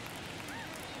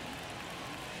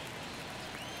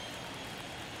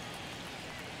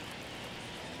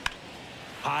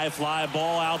 High fly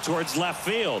ball out towards left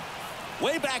field.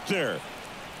 Way back there.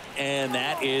 And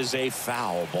that is a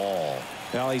foul ball.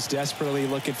 Well, he's desperately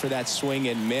looking for that swing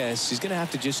and miss. He's going to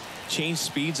have to just change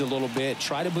speeds a little bit,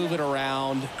 try to move it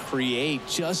around, create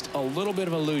just a little bit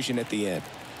of illusion at the end.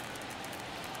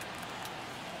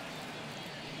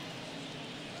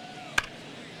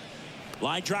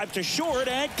 Line drive to short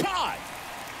and caught.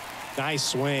 Nice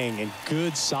swing and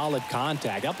good solid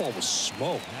contact. That ball was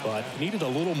smoked, but needed a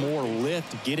little more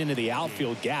lift to get into the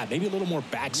outfield gap. Maybe a little more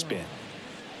backspin.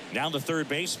 Now the third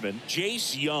baseman,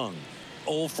 Jace Young.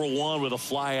 0 for 1 with a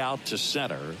fly out to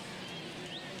center.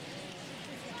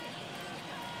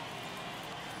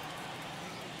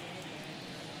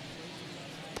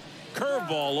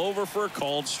 Curveball over for a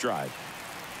called strike.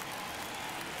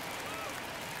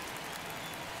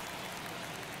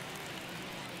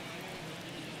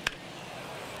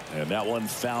 And that one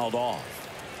fouled off.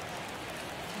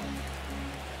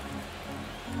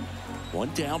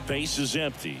 One down, base is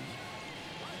empty.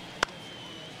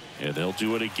 And they'll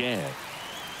do it again.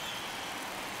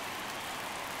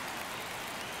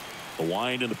 The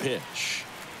wind and the pitch.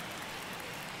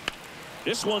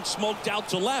 This one smoked out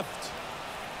to left.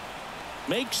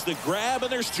 Makes the grab,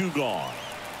 and there's 2 gone.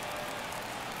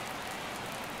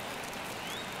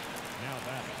 Now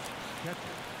that catcher,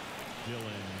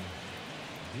 Dylan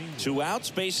Dingler. 2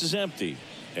 outs, base is empty.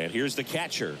 And here's the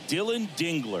catcher, Dylan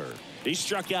Dingler. He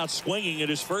struck out swinging at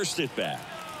his first at bat.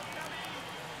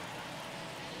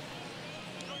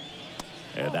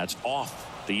 And that's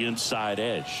off the inside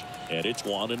edge. And it's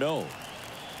 1-0.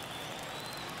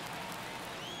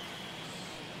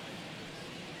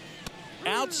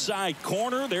 Outside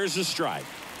corner, there's a strike.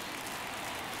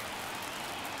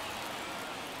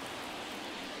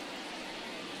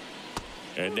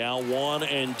 And now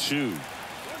 1-2.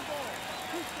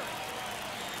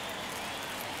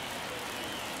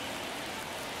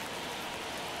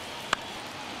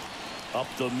 Up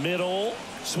the middle,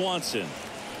 Swanson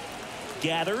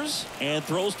gathers and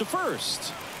throws to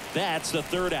first. That's the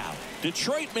 3rd out.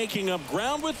 Detroit making up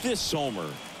ground with this homer.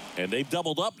 And they've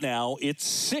doubled up now. It's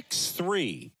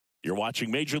 6-3. You're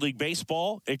watching Major League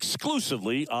Baseball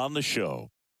exclusively on the show.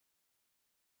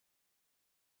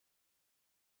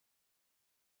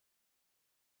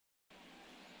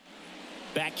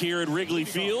 Back here at Wrigley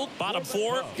Field, bottom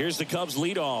 4. Here's the Cubs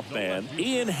leadoff man,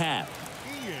 Ian Happ.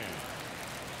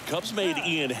 Cubs made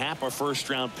Ian Happ a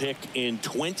first-round pick in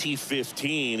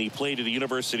 2015. He played at the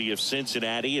University of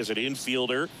Cincinnati as an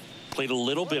infielder. Played a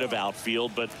little bit of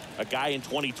outfield, but a guy in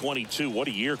 2022. What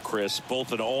a year, Chris.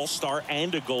 Both an all-star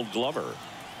and a gold glover.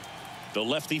 The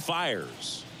lefty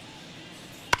fires.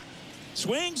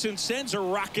 Swings and sends a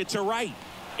rocket to right.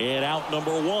 And out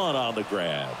number 1 on the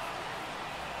grab.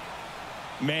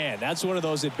 Man, that's one of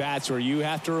those at-bats where you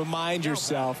have to remind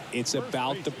yourself it's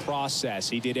about the process.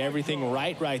 He did everything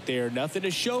right there. Nothing to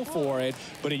show for it.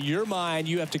 But in your mind,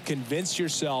 you have to convince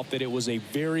yourself that it was a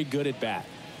very good at-bat.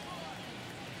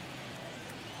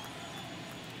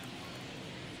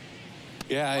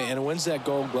 Yeah, and wins that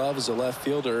gold glove as a left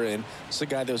fielder, and it's a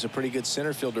guy that was a pretty good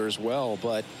center fielder as well.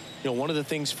 But, you know, one of the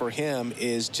things for him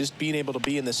is just being able to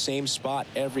be in the same spot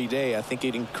every day. I think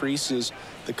it increases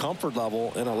the comfort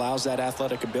level and allows that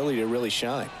athletic ability to really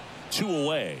shine. 2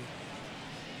 away.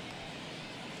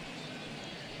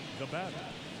 The batter,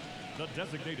 the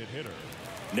designated hitter.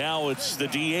 Now it's the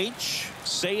DH,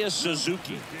 Seiya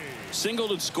Suzuki.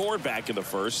 Singled and scored back in the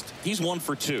first. He's 1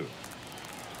 for 2.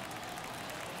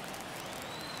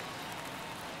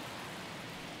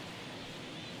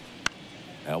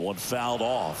 That one fouled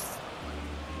off.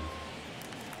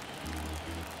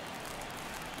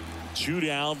 2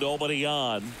 down, nobody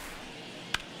on.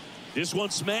 This one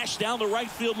smashed down the right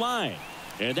field line.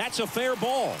 And that's a fair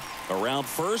ball. Around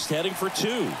first, heading for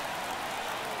 2.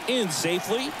 In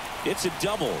safely, It's a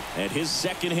double and his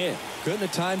second hit. Couldn't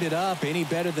have timed it up any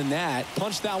better than that.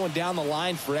 Punched that one down the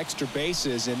line for extra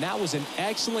bases, and that was an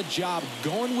excellent job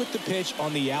going with the pitch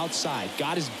on the outside.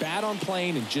 Got his bat on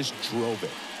plane and just drove it.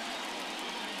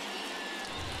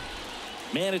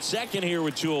 Man at second here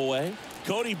with 2 away.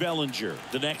 Cody Bellinger,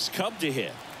 the next Cub to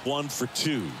hit. 1 for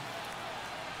 2.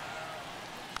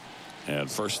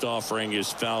 And first offering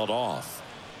is fouled off.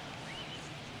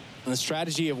 The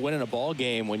strategy of winning a ball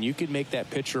game, when you can make that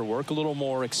pitcher work a little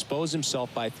more, expose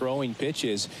himself by throwing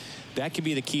pitches, that could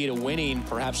be the key to winning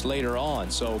perhaps later on.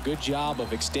 So good job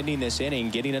of extending this inning,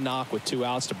 getting a knock with 2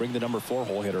 outs to bring the number 4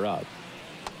 hole hitter up.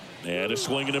 And a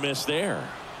swing and a miss there.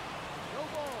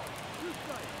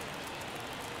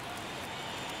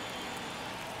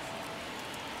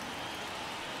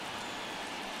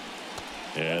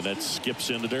 And that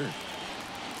skips in the dirt.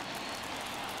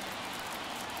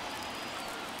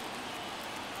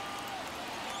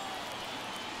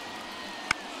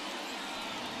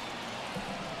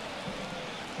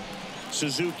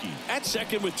 Suzuki at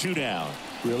second with 2 down.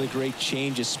 Really great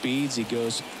change of speeds. He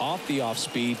goes off the off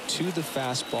speed to the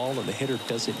fastball, and the hitter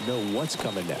doesn't know what's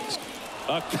coming next.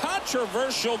 A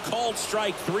controversial called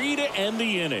strike 3 to end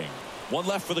the inning. 1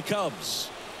 left for the Cubs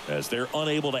as they're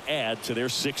unable to add to their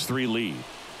 6-3 lead.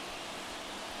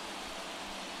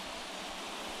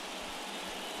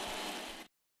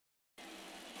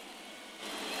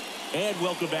 And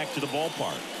welcome back to the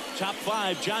ballpark. Top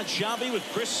 5, John Sciambi with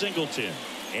Chris Singleton.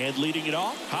 And leading it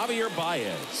off, Javier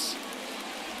Baez.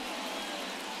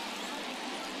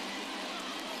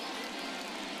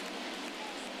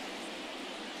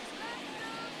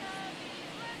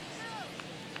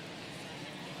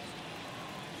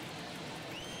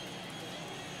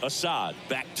 Assad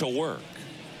back to work.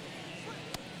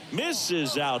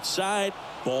 Misses outside.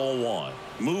 Ball 1.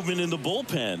 Movement in the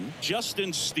bullpen.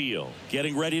 Justin Steele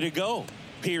getting ready to go.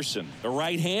 Pearson, the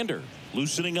right-hander,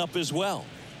 loosening up as well.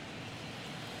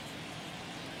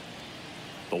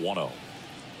 The 1-0.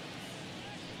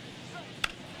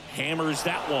 Hammers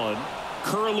that one.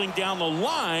 Curling down the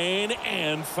line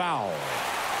and foul.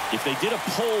 If they did a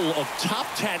poll of top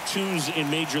tattoos in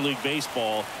Major League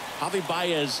Baseball, Javi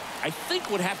Baez, I think,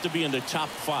 would have to be in the top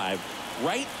 5.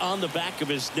 Right on the back of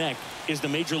his neck is the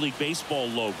Major League Baseball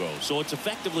logo. So it's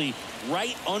effectively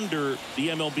right under the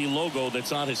MLB logo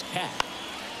that's on his cap.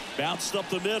 Bounced up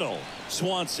the middle.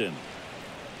 Swanson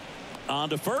on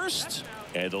to first.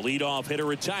 And the leadoff hitter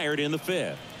retired in the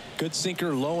 5th. Good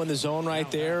sinker low in the zone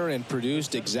right there and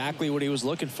produced exactly what he was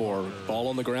looking for. Ball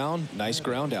on the ground. Nice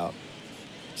ground out.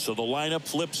 So the lineup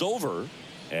flips over.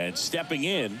 And stepping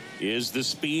in is the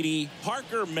speedy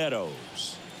Parker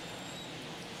Meadows.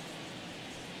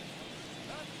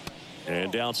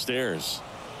 And downstairs.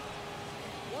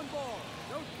 1 ball,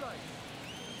 no strike.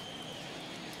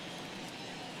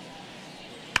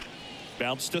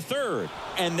 Bounce to third.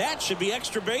 And that should be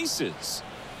extra bases.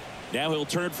 Now he'll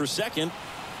turn for second.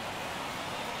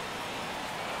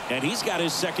 And he's got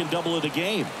his second double of the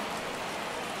game.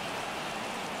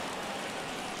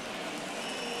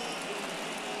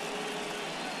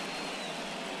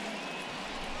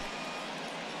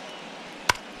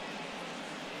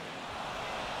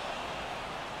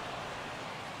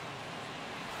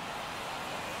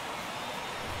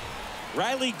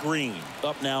 Riley Green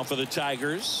up now for the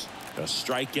Tigers. A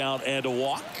strikeout and a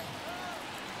walk.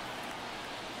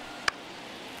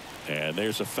 And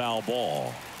there's a foul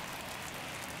ball.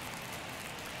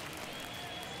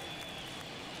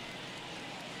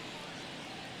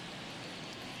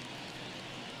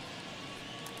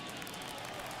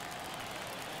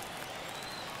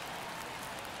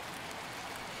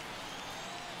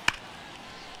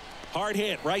 Hard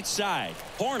hit right side.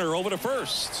 Horner over to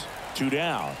first. 2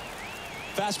 down.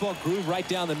 Fastball groove right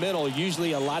down the middle.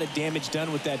 Usually a lot of damage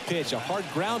done with that pitch. A hard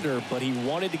grounder, but he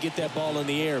wanted to get that ball in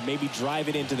the air, maybe drive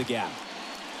it into the gap.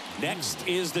 Next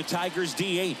is the Tigers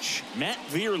DH, Matt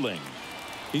Vierling.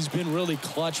 He's been really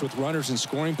clutch with runners in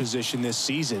scoring position this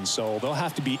season, so they'll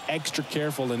have to be extra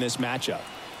careful in this matchup.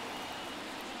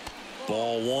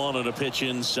 Ball 1 and a pitch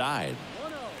inside.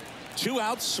 2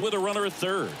 outs with a runner at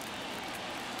third.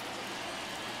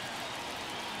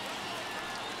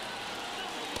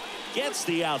 Gets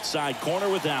the outside corner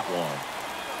with that one.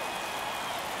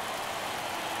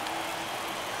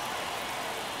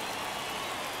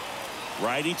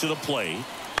 Righty to the plate.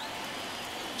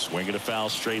 Swinging a foul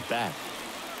straight back.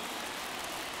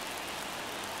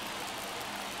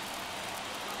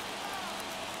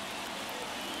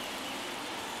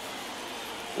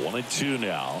 One and two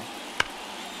now.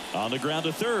 On the ground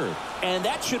to third. And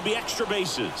that should be extra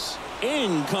bases.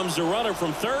 In comes the runner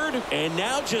from third. And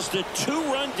now just a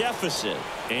 2-run deficit.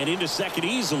 And into second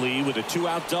easily with a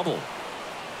 2-out double.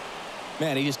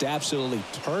 Man, he just absolutely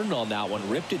turned on that one.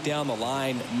 Ripped it down the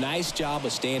line. Nice job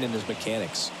of staying in his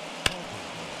mechanics.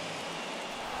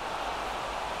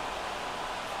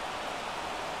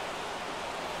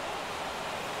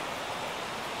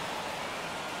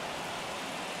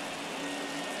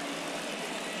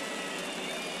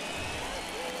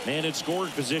 Man in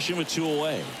scoring position with 2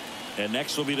 away. And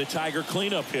next will be the Tiger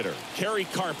cleanup hitter, Kerry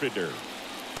Carpenter.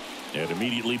 And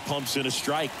immediately pumps in a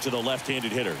strike to the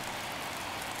left-handed hitter.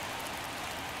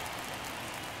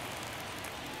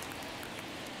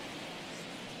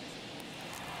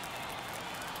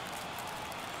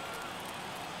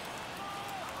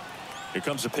 Here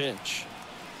comes a pitch.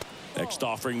 Next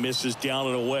offering misses down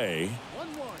and away.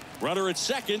 Runner at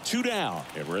second, 2 down.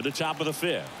 And we're at the top of the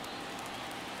 5th.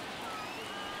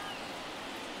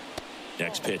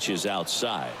 Next pitch is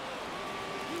outside.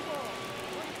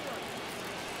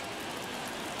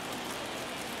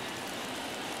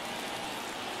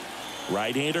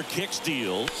 Right-hander kicks,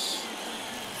 deals.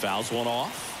 Fouls one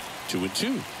off.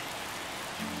 2-2.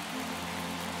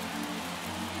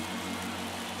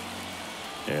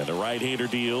 And the right-hander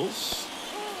deals.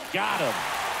 Got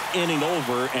him. Inning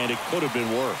over, and it could have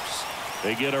been worse.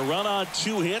 They get a run on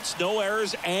 2 hits, no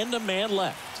errors, and a man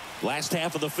left. Last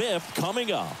half of the 5th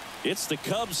coming up. It's the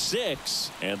Cubs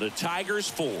 6 and the Tigers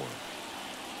 4.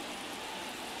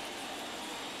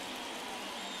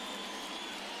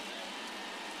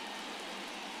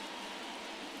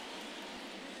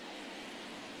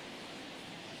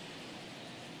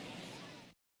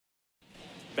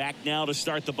 Back now to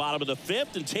start the bottom of the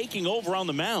 5th, and taking over on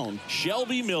the mound,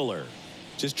 Shelby Miller.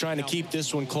 Just trying to keep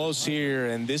this one close here,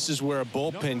 and this is where a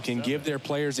bullpen can give their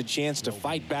players a chance to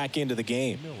fight back into the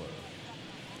game.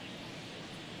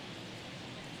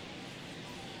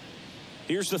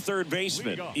 Here's the third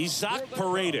baseman, Isaac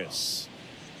Paredes.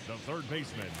 The third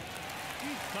baseman,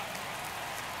 Isaac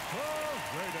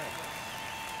Paredes.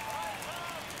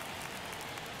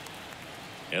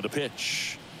 And a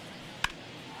pitch.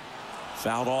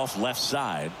 Fouled off left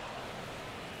side.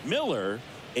 Miller,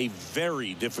 a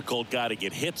very difficult guy to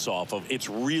get hits off of. It's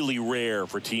really rare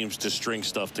for teams to string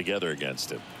stuff together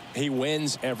against him. He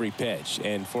wins every pitch,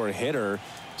 and for a hitter,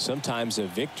 sometimes a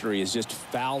victory is just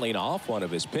fouling off one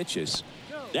of his pitches.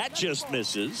 That just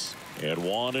misses. And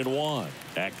 1-1.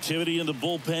 Activity in the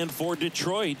bullpen for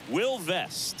Detroit. Will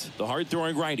Vest, the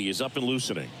hard-throwing righty, is up and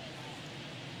loosening.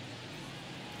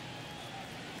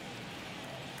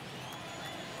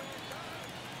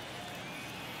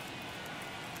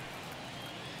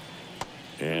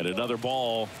 And another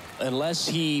ball. Unless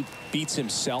he beats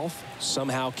himself,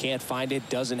 somehow can't find it,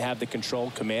 doesn't have the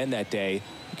control command that day,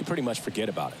 you can pretty much forget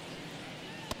about it.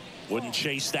 Wouldn't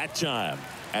chase that time.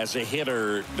 As a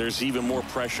hitter, there's even more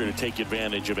pressure to take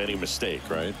advantage of any mistake,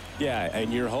 right? Yeah,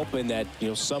 and you're hoping that,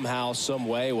 somehow, some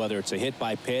way, whether it's a hit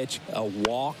by pitch, a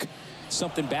walk,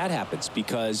 something bad happens,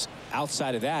 because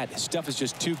outside of that, stuff is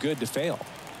just too good to fail.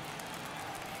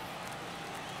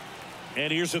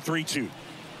 And here's a 3-2.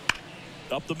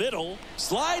 Up the middle,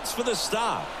 slides for the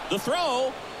stop. The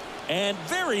throw, and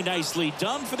very nicely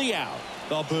done for the out.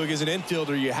 Well, Boog, as an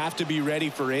infielder, you have to be ready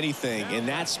for anything. In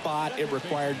that spot, it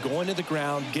required going to the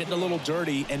ground, getting a little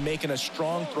dirty, and making a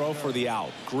strong throw for the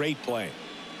out. Great play.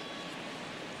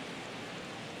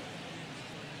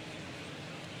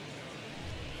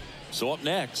 So up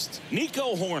next,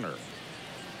 Nico Horner.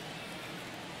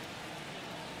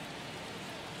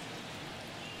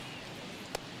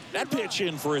 That pitch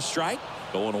in for a strike.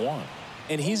 0-1.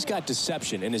 And he's got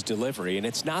deception in his delivery, and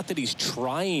it's not that he's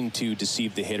trying to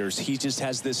deceive the hitters. He just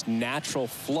has this natural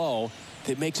flow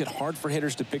that makes it hard for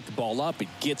hitters to pick the ball up. It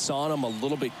gets on them a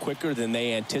little bit quicker than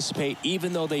they anticipate,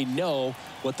 even though they know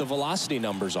what the velocity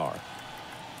numbers are.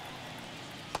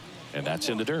 And that's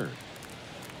in the dirt.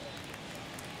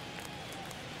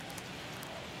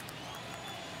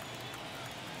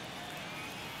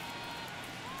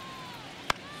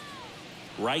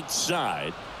 Right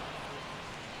side.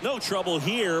 No trouble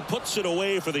here. Puts it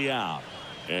away for the out.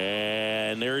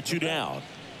 And there are 2 down.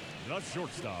 The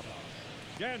shortstop,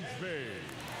 Dansby.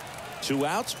 2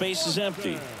 outs. Base is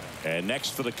empty. And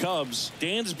next for the Cubs,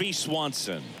 Dansby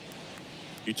Swanson.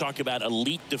 You talk about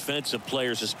elite defensive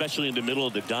players, especially in the middle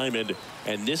of the diamond,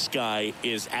 and this guy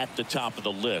is at the top of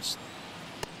the list.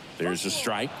 There's a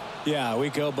strike. Yeah, we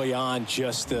go beyond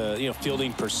just the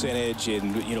fielding percentage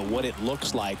and what it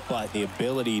looks like, but the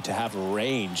ability to have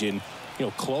range. And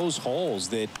close holes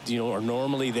that, are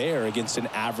normally there against an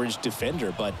average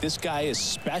defender. But this guy is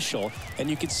special, and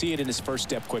you can see it in his first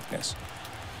step quickness.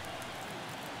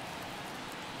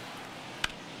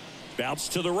 Bounce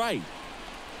to the right.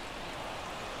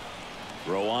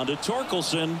 Throw on to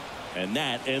Torkelson, and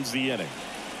that ends the inning.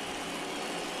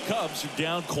 Cubs are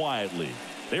down quietly.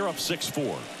 They're up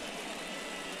 6-4.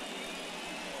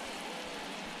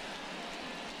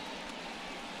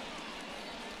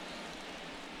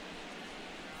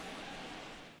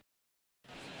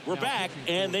 We're back,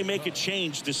 and they make a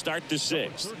change to start the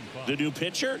sixth. The new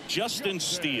pitcher, Justin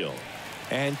Steele.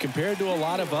 And compared to a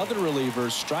lot of other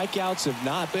relievers, strikeouts have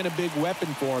not been a big weapon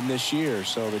for him this year,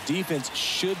 so the defense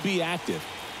should be active.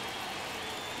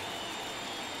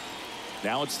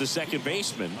 Now it's the second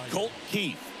baseman, Colt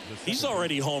Keith. He's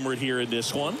already homered here in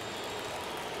this one.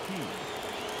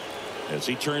 As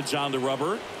he turns on the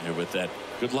rubber, and with that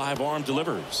good live arm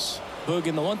delivers. Boog,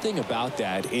 and the one thing about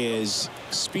that is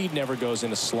speed never goes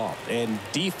in a slump, and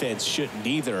defense shouldn't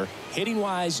either.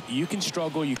 Hitting-wise, you can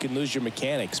struggle, you can lose your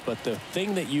mechanics, but the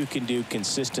thing that you can do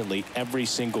consistently every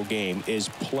single game is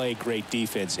play great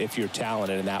defense if you're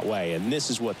talented in that way, and this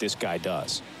is what this guy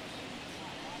does.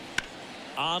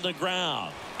 On the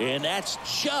ground, and that's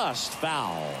just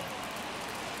foul.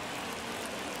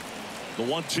 The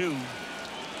 1-2.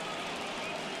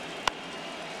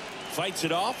 Fights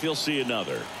it off, he'll see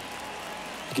another.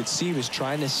 You could see he was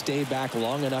trying to stay back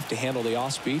long enough to handle the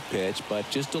off-speed pitch, but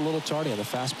just a little tardy on the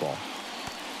fastball.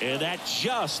 And that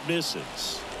just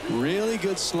misses. Really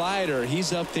good slider.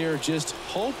 He's up there just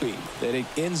hoping that it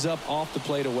ends up off the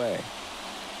plate away.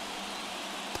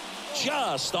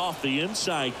 Just off the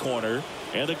inside corner,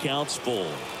 and the count's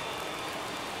full.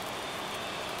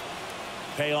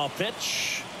 Payoff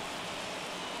pitch.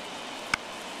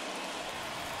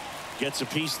 Gets a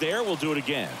piece there. We'll do it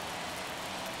again.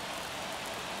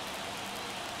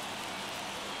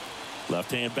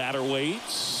 Left-hand batter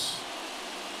waits.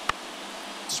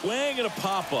 Swing and a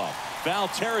pop-up. Foul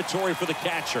territory for the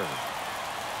catcher.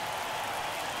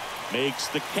 Makes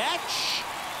the catch.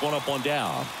 One up, one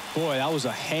down. Boy, that was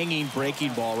a hanging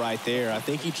breaking ball right there. I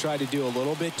think he tried to do a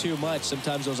little bit too much.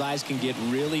 Sometimes those eyes can get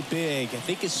really big. I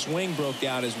think his swing broke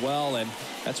down as well, and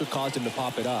that's what caused him to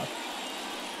pop it up.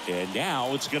 And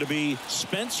now it's going to be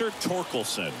Spencer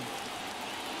Torkelson.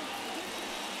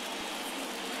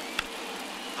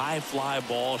 High fly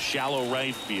ball, shallow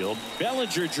right field.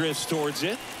 Bellinger drifts towards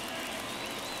it.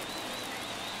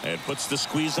 And puts the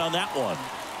squeeze on that one.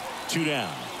 2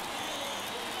 down.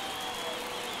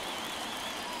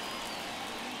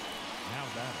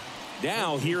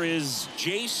 Now here is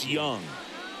Jace Young.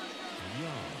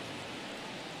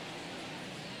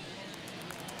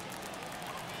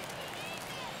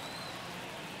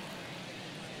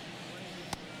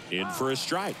 In for a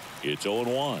strike. It's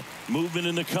 0-1. Movement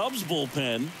in the Cubs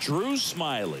bullpen. Drew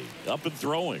Smiley up and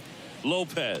throwing.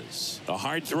 Lopez, a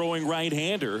hard throwing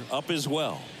right-hander, up as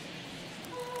well.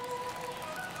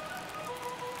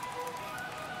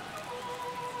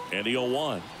 And the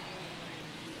 0-1.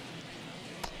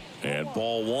 And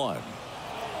ball 1.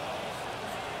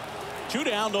 2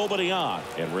 down, nobody on.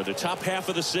 And we're in the top half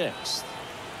of the 6th.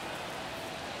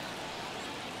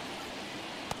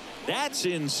 That's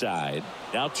inside.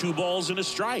 Now 2 balls and a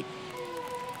strike.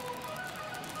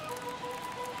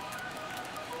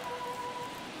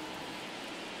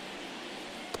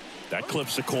 That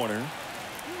clips the corner.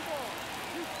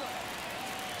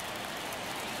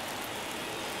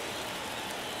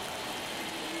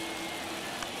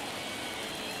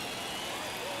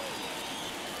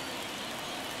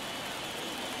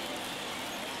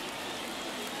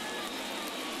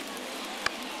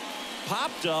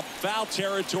 Popped up, foul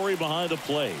territory behind the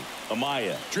plate.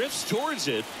 Amaya drifts towards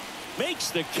it,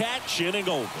 makes the catch, inning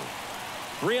over.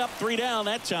 3 up, 3 down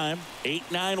that time.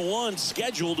 8-9-1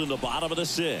 scheduled in the bottom of the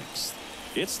 6th.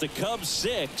 It's the Cubs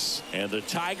 6 and the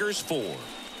Tigers 4.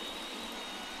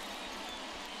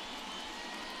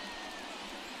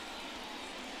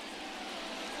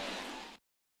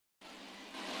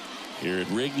 Here at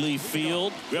Wrigley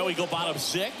Field, well, we go bottom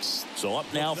 6. So up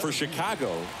now for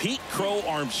Chicago, Pete Crow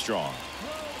Armstrong.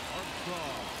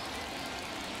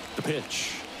 The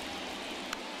pitch.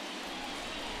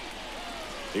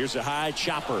 Here's a high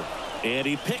chopper, and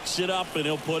he picks it up, and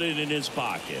he'll put it in his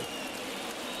pocket.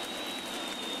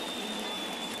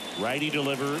 Righty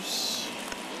delivers.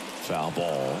 Foul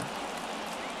ball.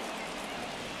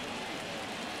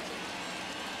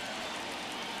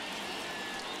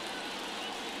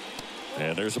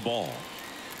 And there's a ball.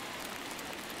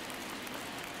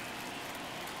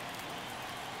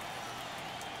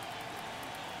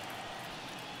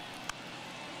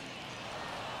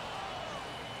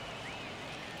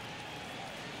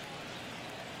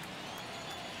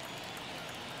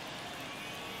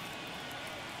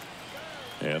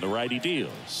 And the righty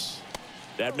deals.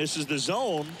 That misses the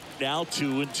zone. Now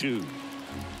 2-2.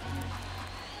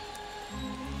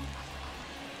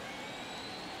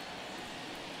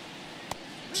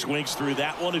 Swings through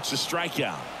that one. It's a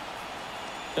strikeout.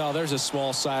 Oh, there's a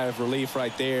small sigh of relief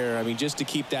right there. I mean, just to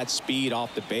keep that speed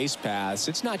off the base paths.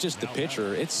 It's not just the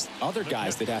pitcher. It's other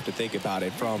guys that have to think about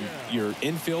it. From your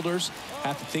infielders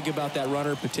have to think about that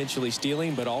runner potentially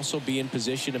stealing, but also be in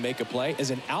position to make a play. As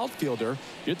an outfielder,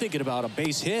 you're thinking about a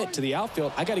base hit to the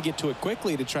outfield. I got to get to it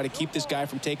quickly to try to keep this guy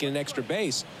from taking an extra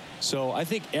base. So I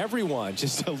think everyone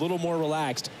just a little more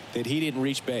relaxed that he didn't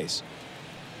reach base.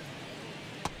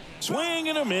 Swing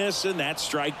and a miss, and that's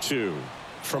strike 2.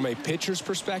 From a pitcher's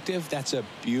perspective, that's a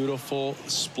beautiful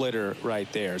splitter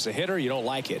right there. As a hitter, you don't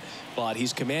like it, but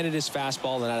he's commanded his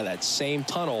fastball, and out of that same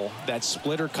tunnel, that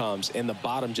splitter comes, and the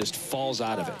bottom just falls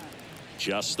out of it.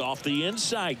 Just off the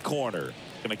inside corner.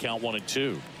 Going to count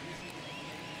 1-2.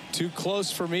 Too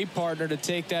close for me, partner, to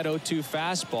take that 0-2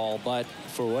 fastball, but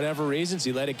for whatever reasons,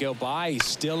 he let it go by. He's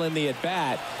still in the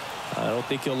at-bat. I don't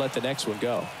think he'll let the next one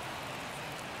go.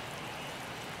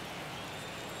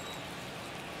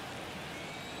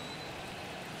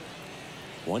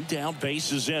 One down,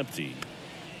 base is empty.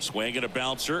 Swing and a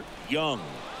bouncer. Young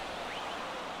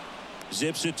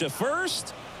zips it to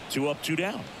first. 2 up, 2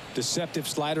 down. Deceptive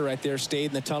slider right there. Stayed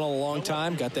in the tunnel a long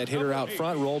time. Got that hitter out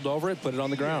front, rolled over it, put it on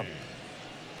the ground.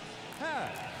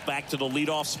 Back to the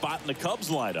leadoff spot in the Cubs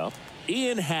lineup.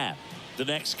 Ian Happ, the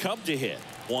next Cub to hit.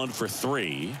 1 for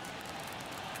 3.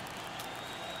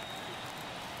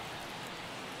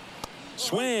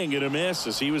 Swing and a miss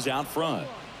as he was out front.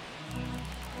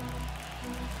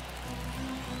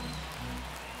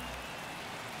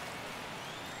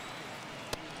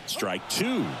 Strike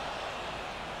 2.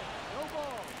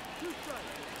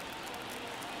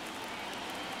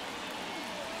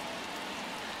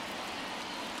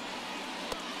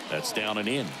 That's down and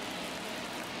in.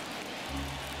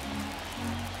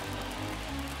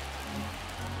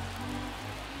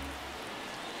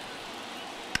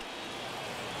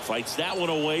 Fights that one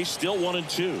away. Still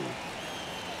 1-2.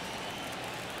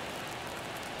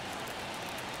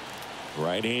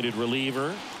 Right-handed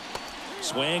reliever.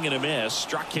 Swing and a miss.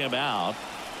 Struck him out.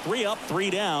 3 up, 3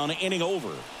 down. Inning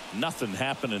over. Nothing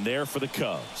happening there for the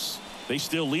Cubs. They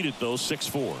still lead it, though,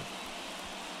 6-4.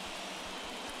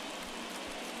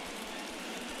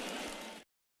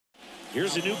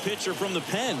 Here's a new pitcher from the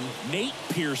pen, Nate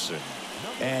Pearson.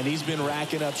 And he's been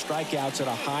racking up strikeouts at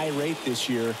a high rate this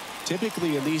year.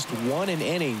 Typically at least 1 an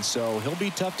inning, so he'll be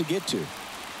tough to get to.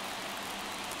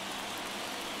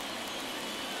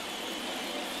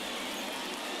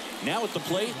 Now at the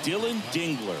plate, Dylan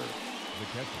Dingler. The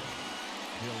catcher,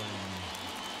 Dylan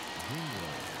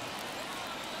Dingler.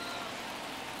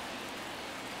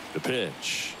 The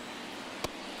pitch.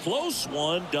 Close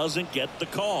one, doesn't get the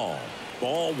call.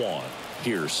 Ball 1.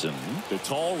 Pearson, the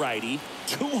tall righty,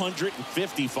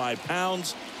 255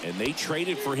 pounds, and they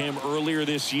traded for him earlier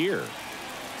this year.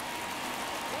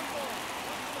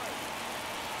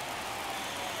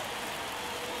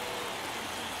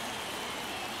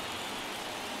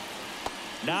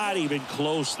 Not even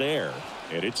close there,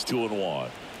 and it's 2-1.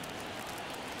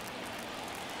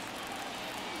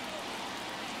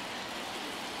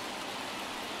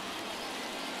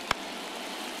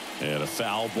 And a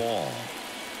foul ball.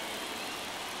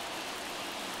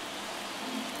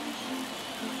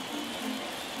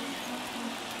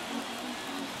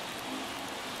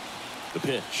 The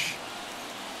pitch.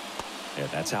 And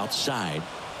that's outside.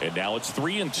 And now it's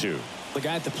 3-2. The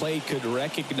guy at the plate could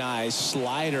recognize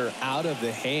slider out of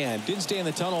the hand. Didn't stay in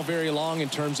the tunnel very long in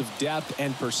terms of depth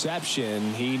and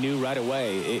perception. He knew right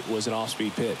away it was an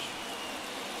off-speed pitch.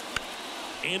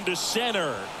 Into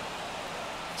center.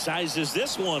 Sizes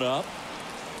this one up.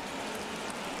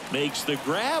 Makes the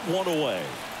grab, 1 away.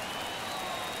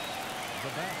 The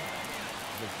batter,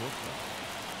 the shortstop,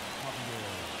 Javier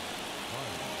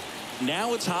Baez.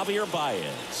 Now it's Javier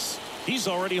Baez. He's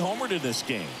already homered in this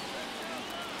game.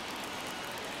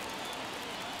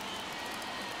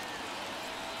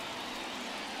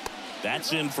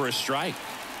 That's in for a strike.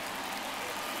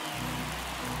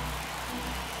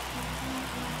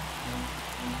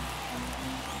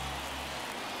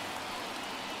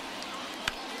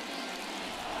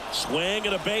 Swing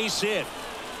and a base hit.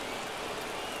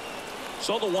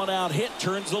 So the 1-out hit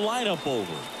turns the lineup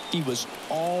over. He was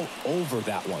all over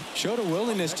that one. Showed a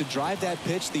willingness to drive that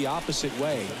pitch the opposite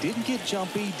way. Didn't get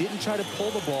jumpy, didn't try to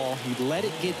pull the ball. He let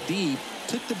it get deep,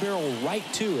 took the barrel right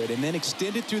to it, and then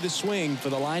extended through the swing for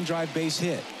the line drive base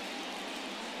hit.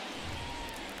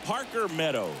 Parker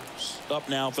Meadows up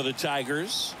now for the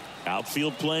Tigers.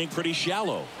 Outfield playing pretty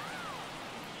shallow.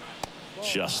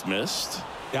 Just missed.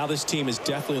 Now this team is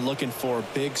definitely looking for a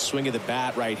big swing of the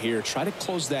bat right here. Try to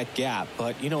close that gap.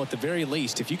 But, you know, at the very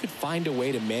least, if you could find a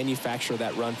way to manufacture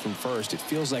that run from first, it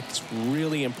feels like it's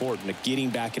really important to getting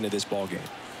back into this ball game.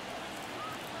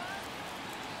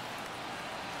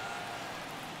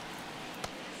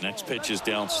 Next pitch is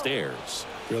downstairs.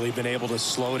 Really been able to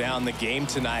slow down the game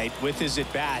tonight with his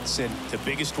at-bats, and the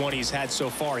biggest one he's had so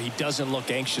far, he doesn't look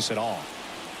anxious at all.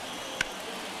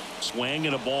 Swing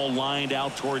and a ball lined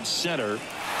out towards center,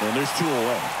 and there's 2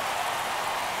 away.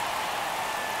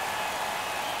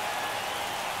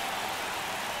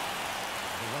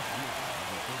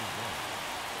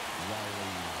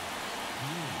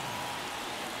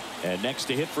 And next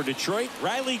to hit for Detroit,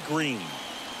 Riley Green.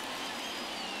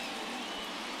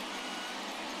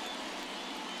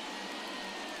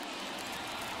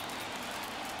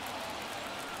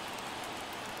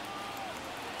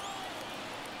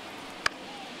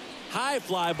 High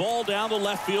fly ball down the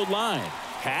left field line.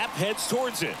 Happ heads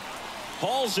towards it.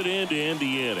 Hauls it in to end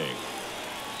the inning.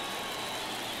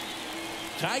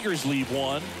 Tigers lead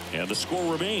 1, and the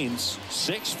score remains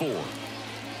 6-4.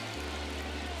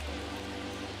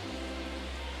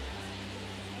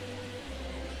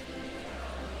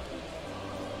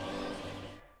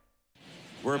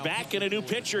 We're back in a new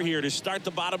pitcher here to start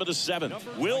the bottom of the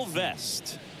 7th. Will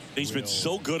Vest. He's been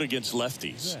so good against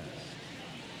lefties.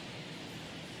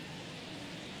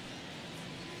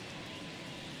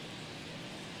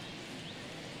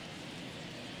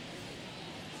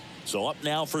 So up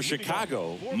now for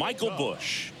Chicago, Michael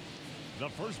Busch. The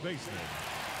first baseman,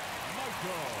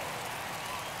 Michael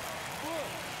Busch.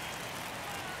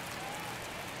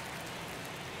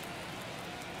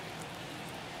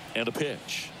 And a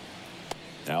pitch.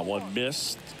 Now one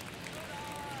missed.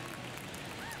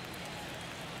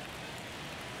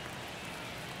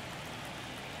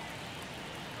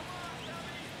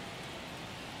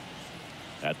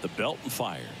 At the belt and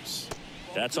fires.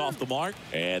 That's off the mark,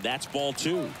 and that's ball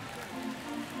 2.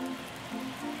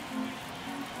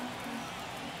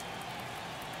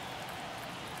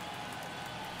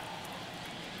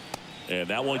 And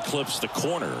that one clips the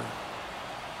corner.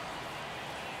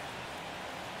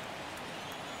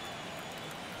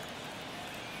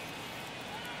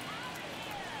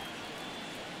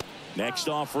 Next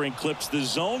offering clips the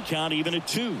zone count even at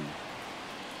 2.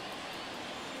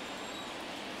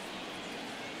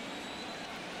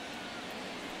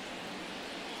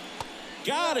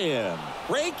 Got him.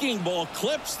 Breaking ball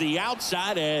clips the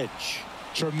outside edge.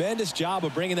 Tremendous job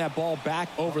of bringing that ball back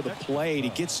over the plate. He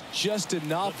gets just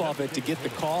enough of it to get the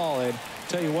call. And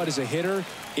tell you what, as a hitter,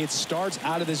 it starts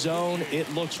out of the zone. It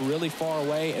looks really far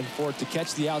away. And for it to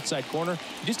catch the outside corner,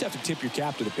 you just have to tip your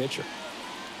cap to the pitcher.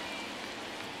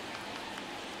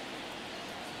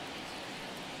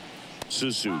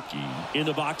 Suzuki in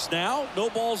the box now. No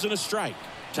balls and a strike.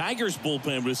 Tigers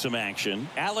bullpen with some action.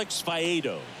 Alex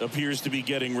Faedo appears to be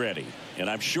getting ready. And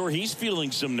I'm sure he's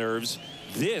feeling some nerves.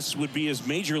 This would be his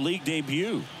major league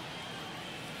debut.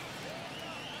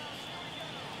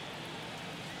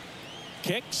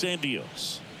 Kicks and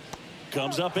deals.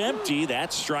 Comes up empty.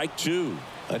 That's strike 2.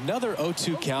 Another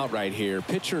 0-2 count right here.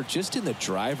 Pitcher just in the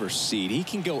driver's seat. He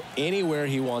can go anywhere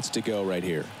he wants to go right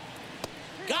here.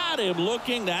 Got him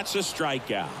looking. That's a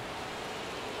strikeout.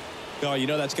 Oh, you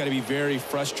know that's got to be very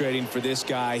frustrating for this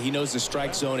guy. He knows the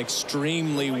strike zone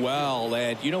extremely well.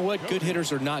 And you know what? Good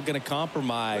hitters are not going to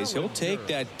compromise. He'll take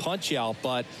that punch out,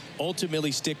 but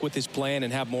ultimately stick with his plan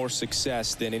and have more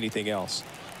success than anything else.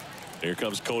 Here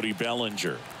comes Cody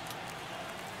Bellinger.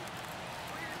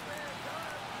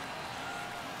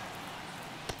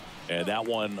 And that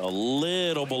one a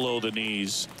little below the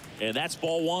knees. And that's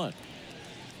ball 1.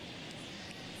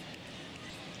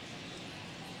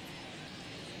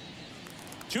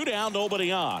 Two down,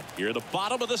 nobody on. Here at the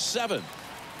bottom of the 7th.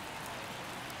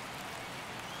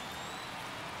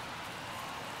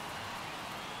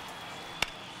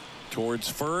 Towards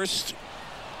first.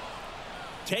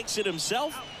 Takes it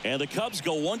himself. And the Cubs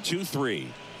go 1-2-3.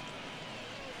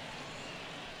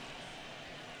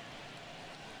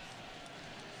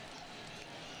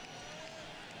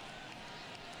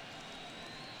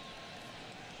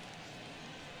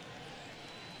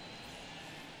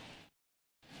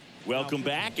 Welcome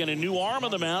back, and a new arm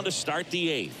on the mound to start the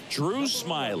 8th. Drew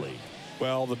Smiley.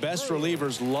 Well, the best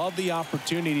relievers love the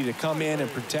opportunity to come in and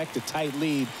protect a tight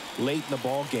lead late in the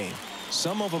ball game.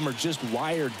 Some of them are just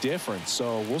wired different,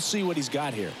 so we'll see what he's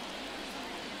got here.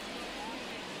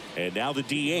 And now the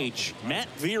DH, Matt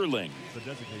Vierling. The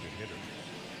designated hitter,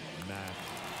 Matt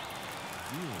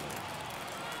Vierling.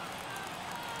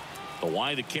 The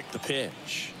line to kick the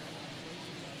pitch.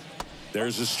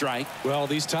 There's a strike. Well,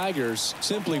 these Tigers,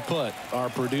 simply put, are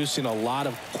producing a lot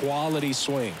of quality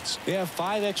swings. They have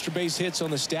 5 extra base hits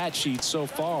on the stat sheet so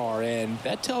far, and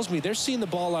that tells me they're seeing the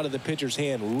ball out of the pitcher's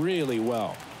hand really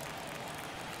well.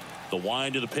 The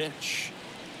wind of the pitch.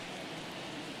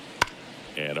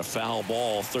 And a foul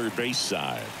ball third base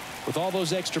side. With all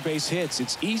those extra base hits,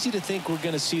 it's easy to think we're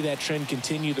going to see that trend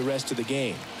continue the rest of the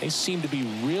game. They seem to be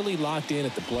really locked in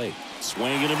at the plate.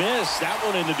 Swing and a miss. That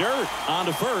one in the dirt. On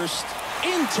to first.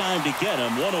 In time to get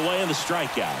him. One away in the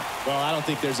strikeout. Well, I don't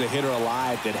think there's a hitter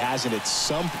alive that hasn't at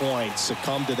some point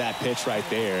succumbed to that pitch right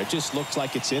there. It just looks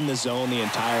like it's in the zone the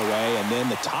entire way, and then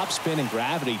the top spin and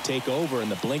gravity take over in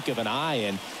the blink of an eye,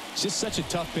 and it's just such a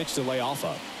tough pitch to lay off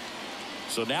of.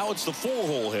 So now it's the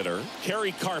 4-hole hitter,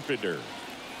 Kerry Carpenter.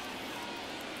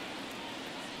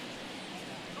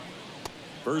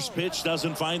 First pitch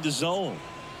doesn't find the zone.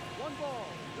 1 ball,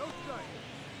 no strike.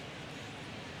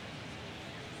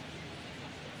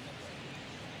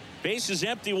 Base is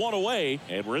empty, 1 away,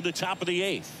 and we're in the top of the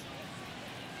 8th.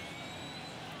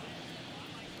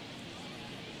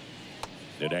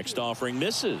 The next offering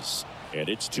misses, and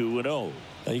it's 2-0.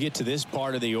 Now you get to this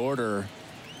part of the order.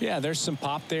 Yeah, there's some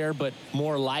pop there, but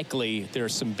more likely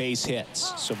there's some base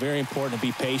hits. So very important to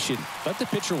be patient. Let the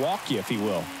pitcher walk you, if he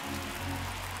will.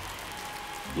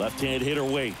 Left-hand hitter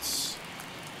waits.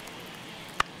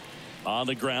 On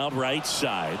the ground, right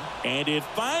side, and it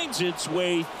finds its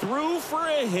way through for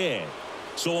a hit.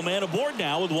 So a man aboard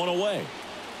now with 1 away.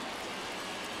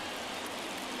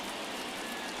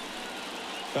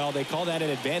 Well, they call that an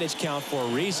advantage count for a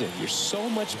reason. You're so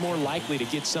much more likely to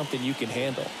get something you can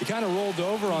handle. He kind of rolled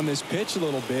over on this pitch a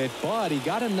little bit, but he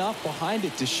got enough behind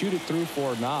it to shoot it through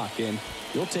for a knock, and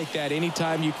you'll take that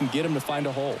anytime you can get him to find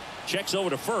a hole. Checks over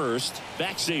to first,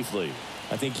 back safely.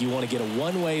 I think you want to get a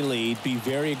one-way lead, be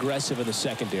very aggressive in the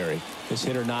secondary. This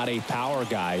hitter not a power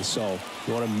guy, so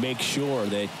you want to make sure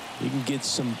that you can get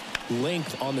some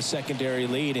length on the secondary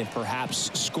lead and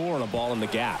perhaps score on a ball in the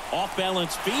gap. Off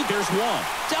balance feed, there's one.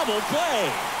 Double play.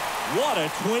 What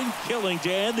a twin killing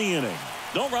to end the inning.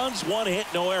 No runs, 1 hit,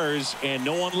 no errors, and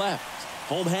no one left.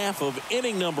 Home half of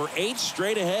inning number 8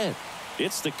 straight ahead.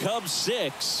 It's the Cubs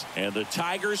 6 and the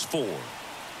Tigers 4.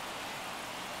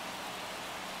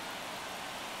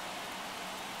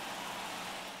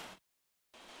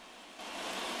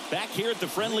 Back here at the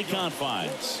friendly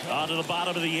confines. On to the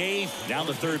bottom of the 8th. Down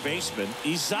the third baseman,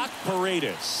 Isaac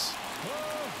Paredes.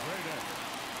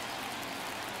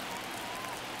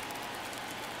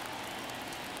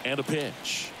 And a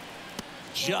pitch.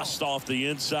 Just off the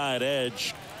inside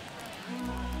edge.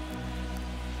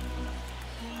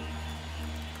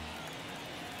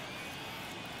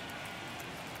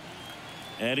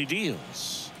 And he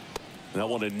deals. That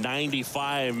one at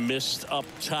 95, missed up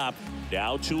top.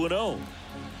 Now 2-0.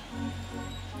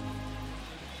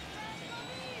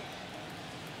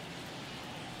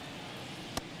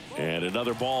 And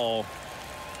another ball.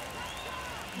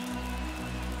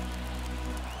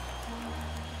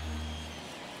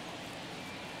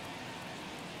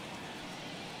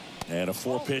 And a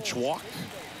 4-pitch walk.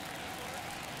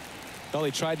 Well,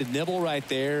 he tried to nibble right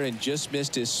there and just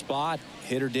missed his spot.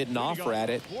 Hitter didn't offer at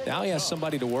it. Now he has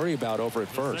somebody to worry about over at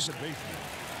first.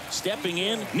 Stepping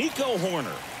in, Nico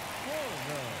Horner.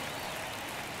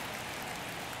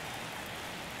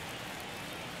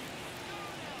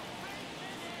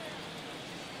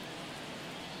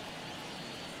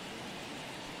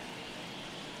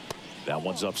 That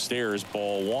one's upstairs,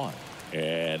 ball 1.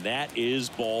 And that is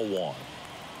ball 1.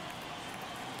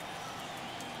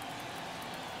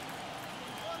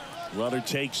 Runner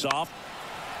takes off.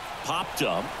 Popped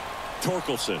up.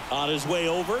 Torkelson on his way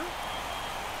over.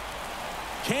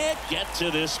 Can't get to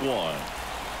this one.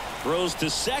 Throws to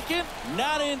second.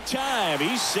 Not in time.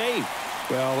 He's safe.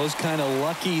 Well, those kind of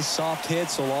lucky soft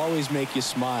hits will always make you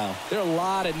smile. There are a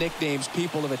lot of nicknames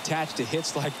people have attached to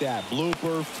hits like that.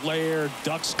 Blooper, flare,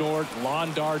 duck snort,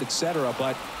 lawn dart, etc.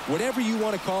 But whatever you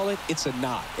want to call it, it's a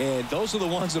knot. And those are the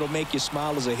ones that'll make you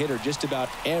smile as a hitter just about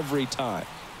every time.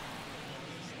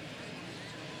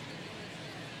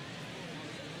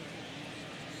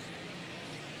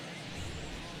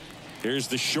 Here's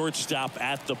the shortstop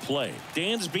at the plate,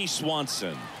 Dansby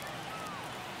Swanson.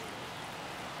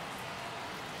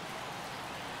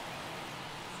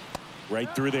 Right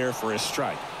through there for a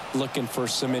strike. Looking for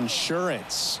some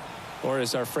insurance, or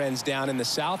as our friends down in the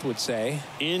South would say,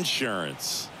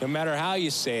 insurance. No matter how you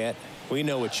say it, we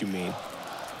know what you mean.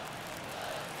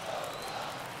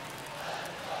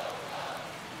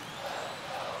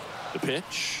 The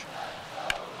pitch.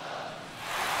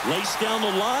 Laced down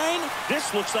the line.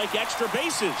 This looks like extra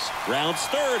bases. Rounds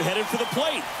third, headed for the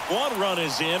plate. 1 run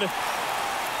is in.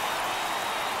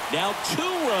 Now 2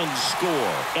 runs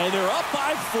score, and they're up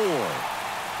by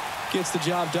 4. Gets the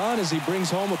job done as he brings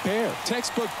home a pair.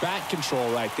 Textbook bat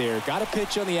control right there. Got a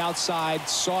pitch on the outside,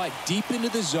 saw it deep into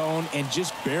the zone, and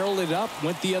just barreled it up,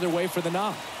 went the other way for the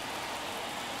knock.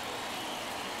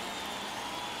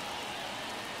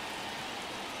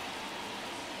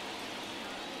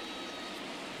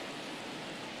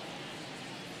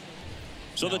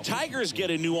 So the Tigers get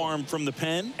a new arm from the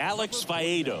pen, Alex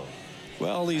Faedo.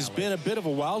 Well, he's been a bit of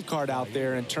a wild card out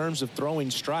there in terms of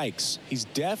throwing strikes. He's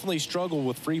definitely struggled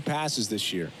with free passes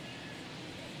this year.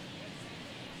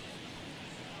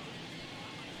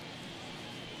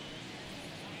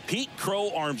 Pete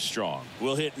Crow Armstrong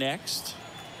will hit next.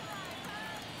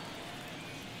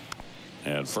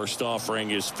 And first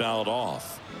offering is fouled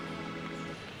off.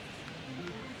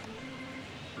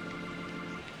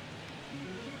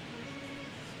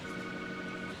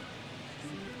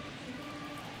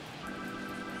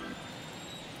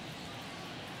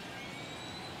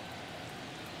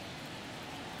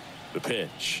 The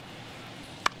pitch.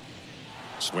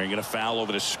 Swinging a foul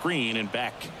over the screen and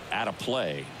back out of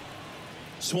play.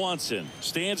 Swanson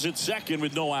stands at second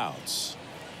with no outs.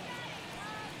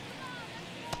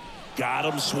 Got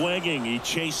him swinging. He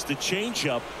chased the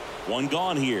changeup. 1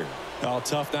 gone here. Oh,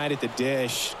 tough night at the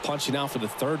dish. Punching out for the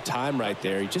 3rd time right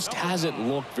there. He just hasn't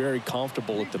looked very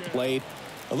comfortable at the plate.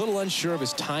 A little unsure of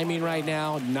his timing right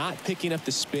now. Not picking up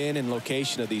the spin and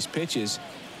location of these pitches.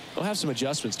 He'll have some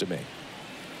adjustments to make.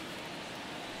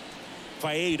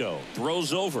 Faedo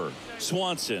throws over.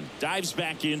 Swanson dives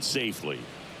back in safely.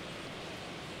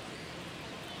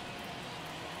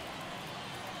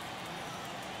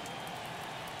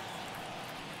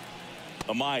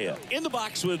 Amaya in the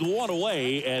box with 1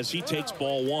 away as he takes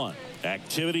ball 1.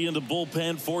 Activity in the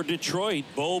bullpen for Detroit.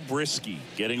 Bo Brisky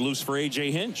getting loose for A.J.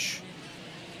 Hinch.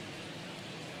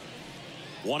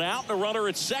 1 out and a runner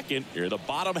at second. Here the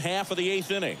bottom half of the 8th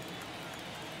inning.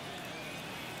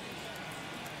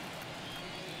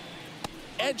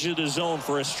 Edge of the zone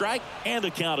for a strike, and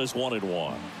the count is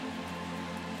 1-1.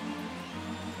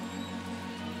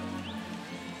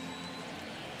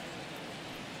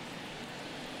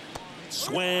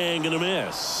 Swing and a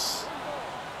miss.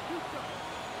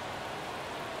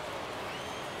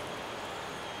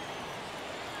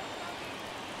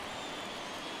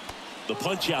 The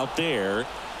punch out there,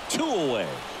 2 away.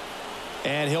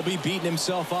 And he'll be beating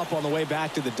himself up on the way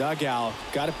back to the dugout.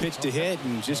 Got a pitch to hit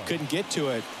and just couldn't get to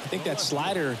it. I think that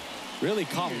slider really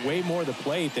caught way more of the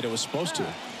plate than it was supposed to.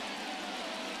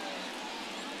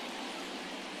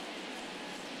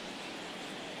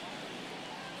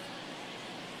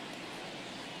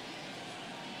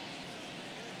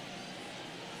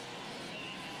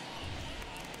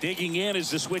 Digging in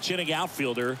is the switch inning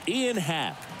outfielder, Ian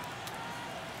Happ.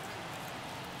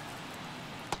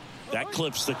 That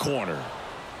clips the corner.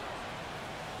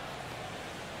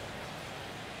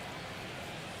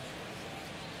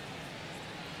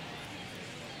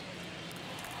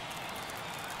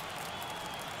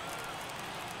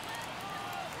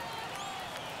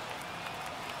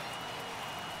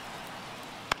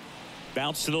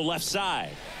 Bounce to the left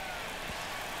side.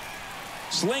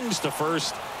 Slings to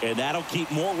first, and that'll keep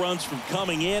more runs from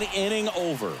coming in. Inning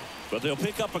over. But they'll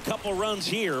pick up a couple runs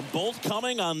here, both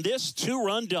coming on this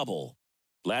 2-run double.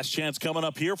 Last chance coming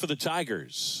up here for the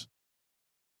Tigers.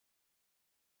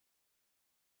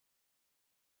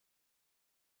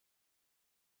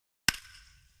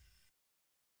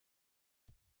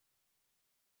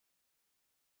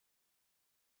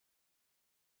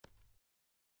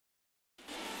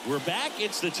 We're back.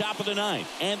 It's the top of the 9th,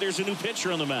 and there's a new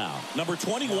pitcher on the mound, number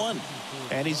 21.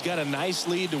 And he's got a nice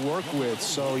lead to work with,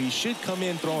 so he should come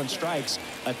in throwing strikes,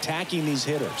 attacking these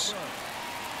hitters.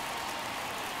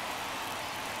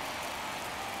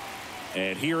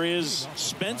 And here is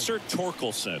Spencer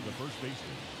Torkelson. The first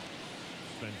baseman,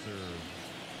 Spencer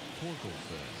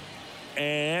Torkelson.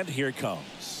 And here it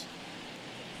comes.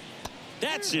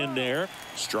 That's in there.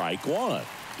 Strike 1.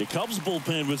 The Cubs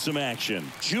bullpen with some action.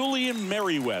 Julian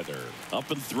Merriweather up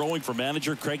and throwing for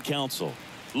manager Craig Counsell.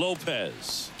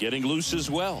 Lopez getting loose as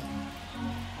well.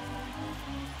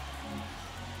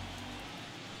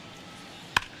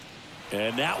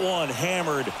 And that one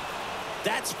hammered.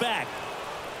 That's back.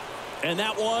 And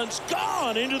that one's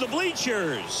gone into the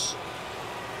bleachers.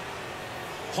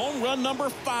 Home run number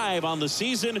 5 on the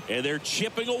season, and they're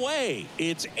chipping away.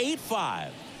 It's 8-5.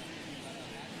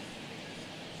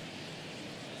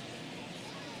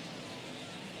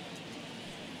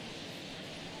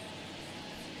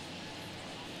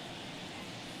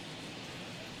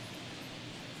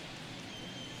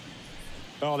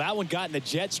 Oh, that one got in the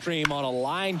jet stream on a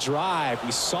line drive.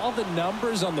 We saw the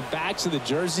numbers on the backs of the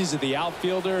jerseys of the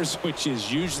outfielders, which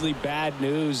is usually bad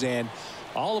news, and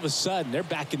all of a sudden they're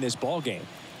back in this ball game.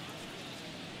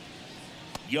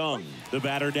 Young, the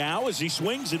batter now, as he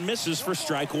swings and misses for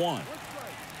strike one.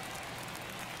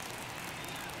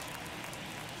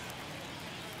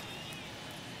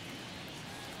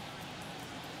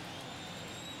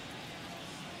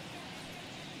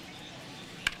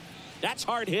 That's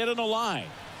hard hit on the line.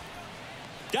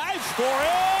 Dives for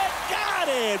it. Got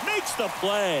it. Makes the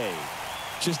play.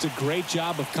 Just a great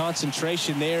job of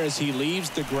concentration there as he leaves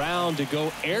the ground to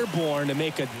go airborne to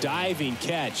make a diving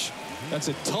catch. That's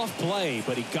a tough play,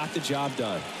 but he got the job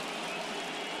done.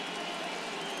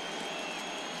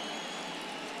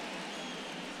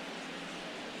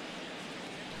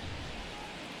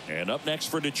 And up next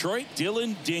for Detroit,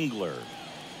 Dylan Dingler.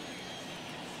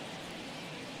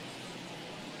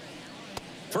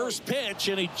 First pitch,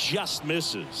 and he just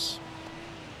misses.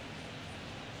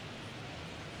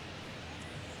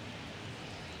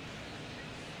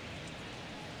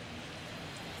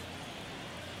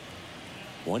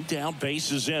 One down,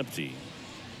 base is empty.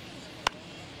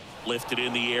 Lifted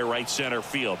in the air, right center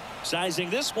field. Sizing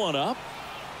this one up.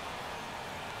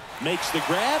 Makes the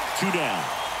grab, 2 down.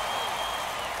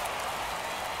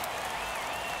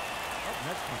 Up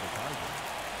next for the Tigers,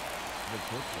 the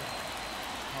pitcher,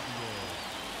 Javier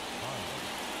Baez.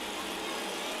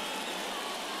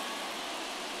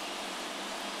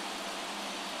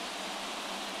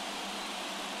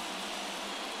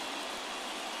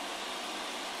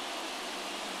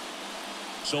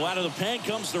 So out of the pen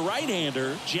comes the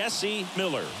right-hander, Jesse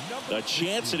Miller. A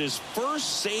chance at his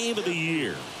first save of the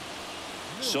year.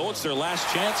 So it's their last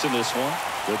chance in this one.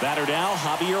 The batter now,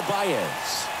 Javier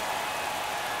Baez.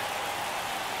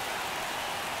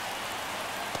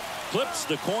 Clips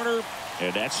the corner,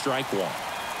 and that's strike one.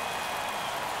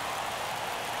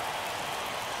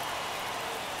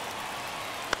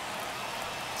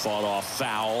 Fought off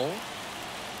foul.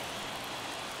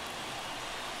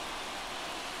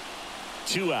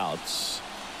 2 outs.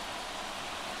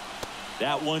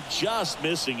 That one just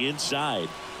missing inside.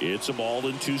 It's a ball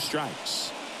and 2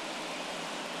 strikes.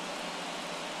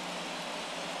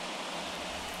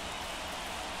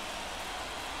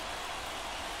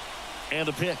 And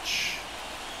a pitch.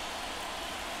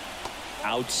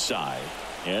 Outside.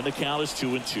 And the count is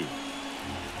 2-2.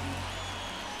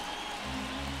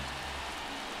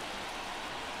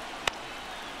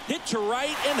 Hit to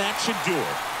right, and that should do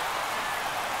it.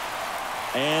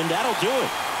 And that'll do it.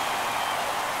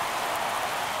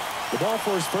 The ball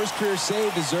for his first career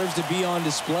save deserves to be on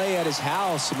display at his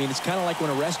house. I mean, it's kind of like when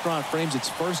a restaurant frames its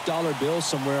first dollar bill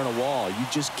somewhere on a wall. You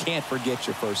just can't forget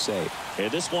your first save. And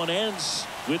this one ends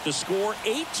with the score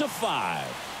 8-5.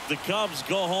 The Cubs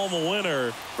go home a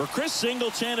winner. For Chris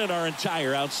Singleton and our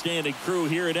entire outstanding crew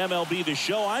here at MLB The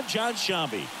Show, I'm John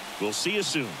Shambi. We'll see you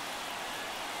soon.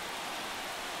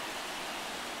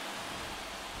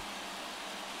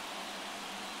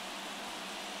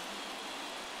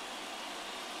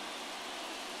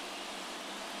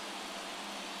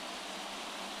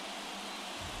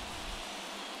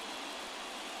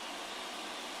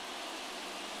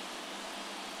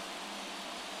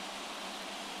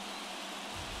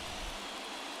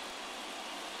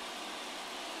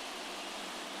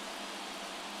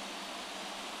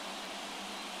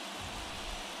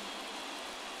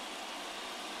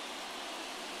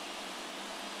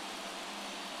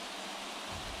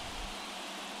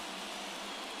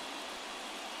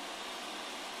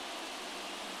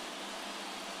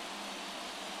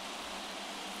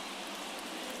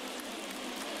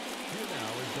 Here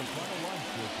now is the final line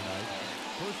score tonight.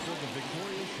 First for the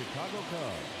victorious Chicago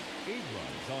Cubs. 8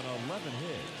 runs on 11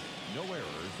 hits. No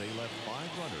errors. They left 5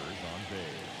 runners on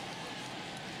base.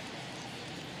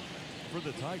 For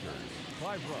the Tigers,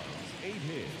 5 runs, 8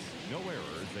 hits. No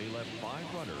errors. They left 5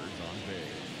 runners on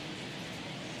base.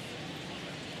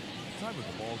 Time of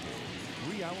the ball game,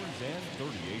 3 hours and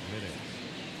 38 minutes.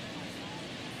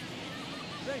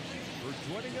 Thank you for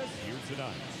joining us here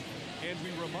tonight. And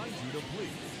we remind you to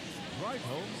please drive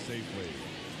home safely.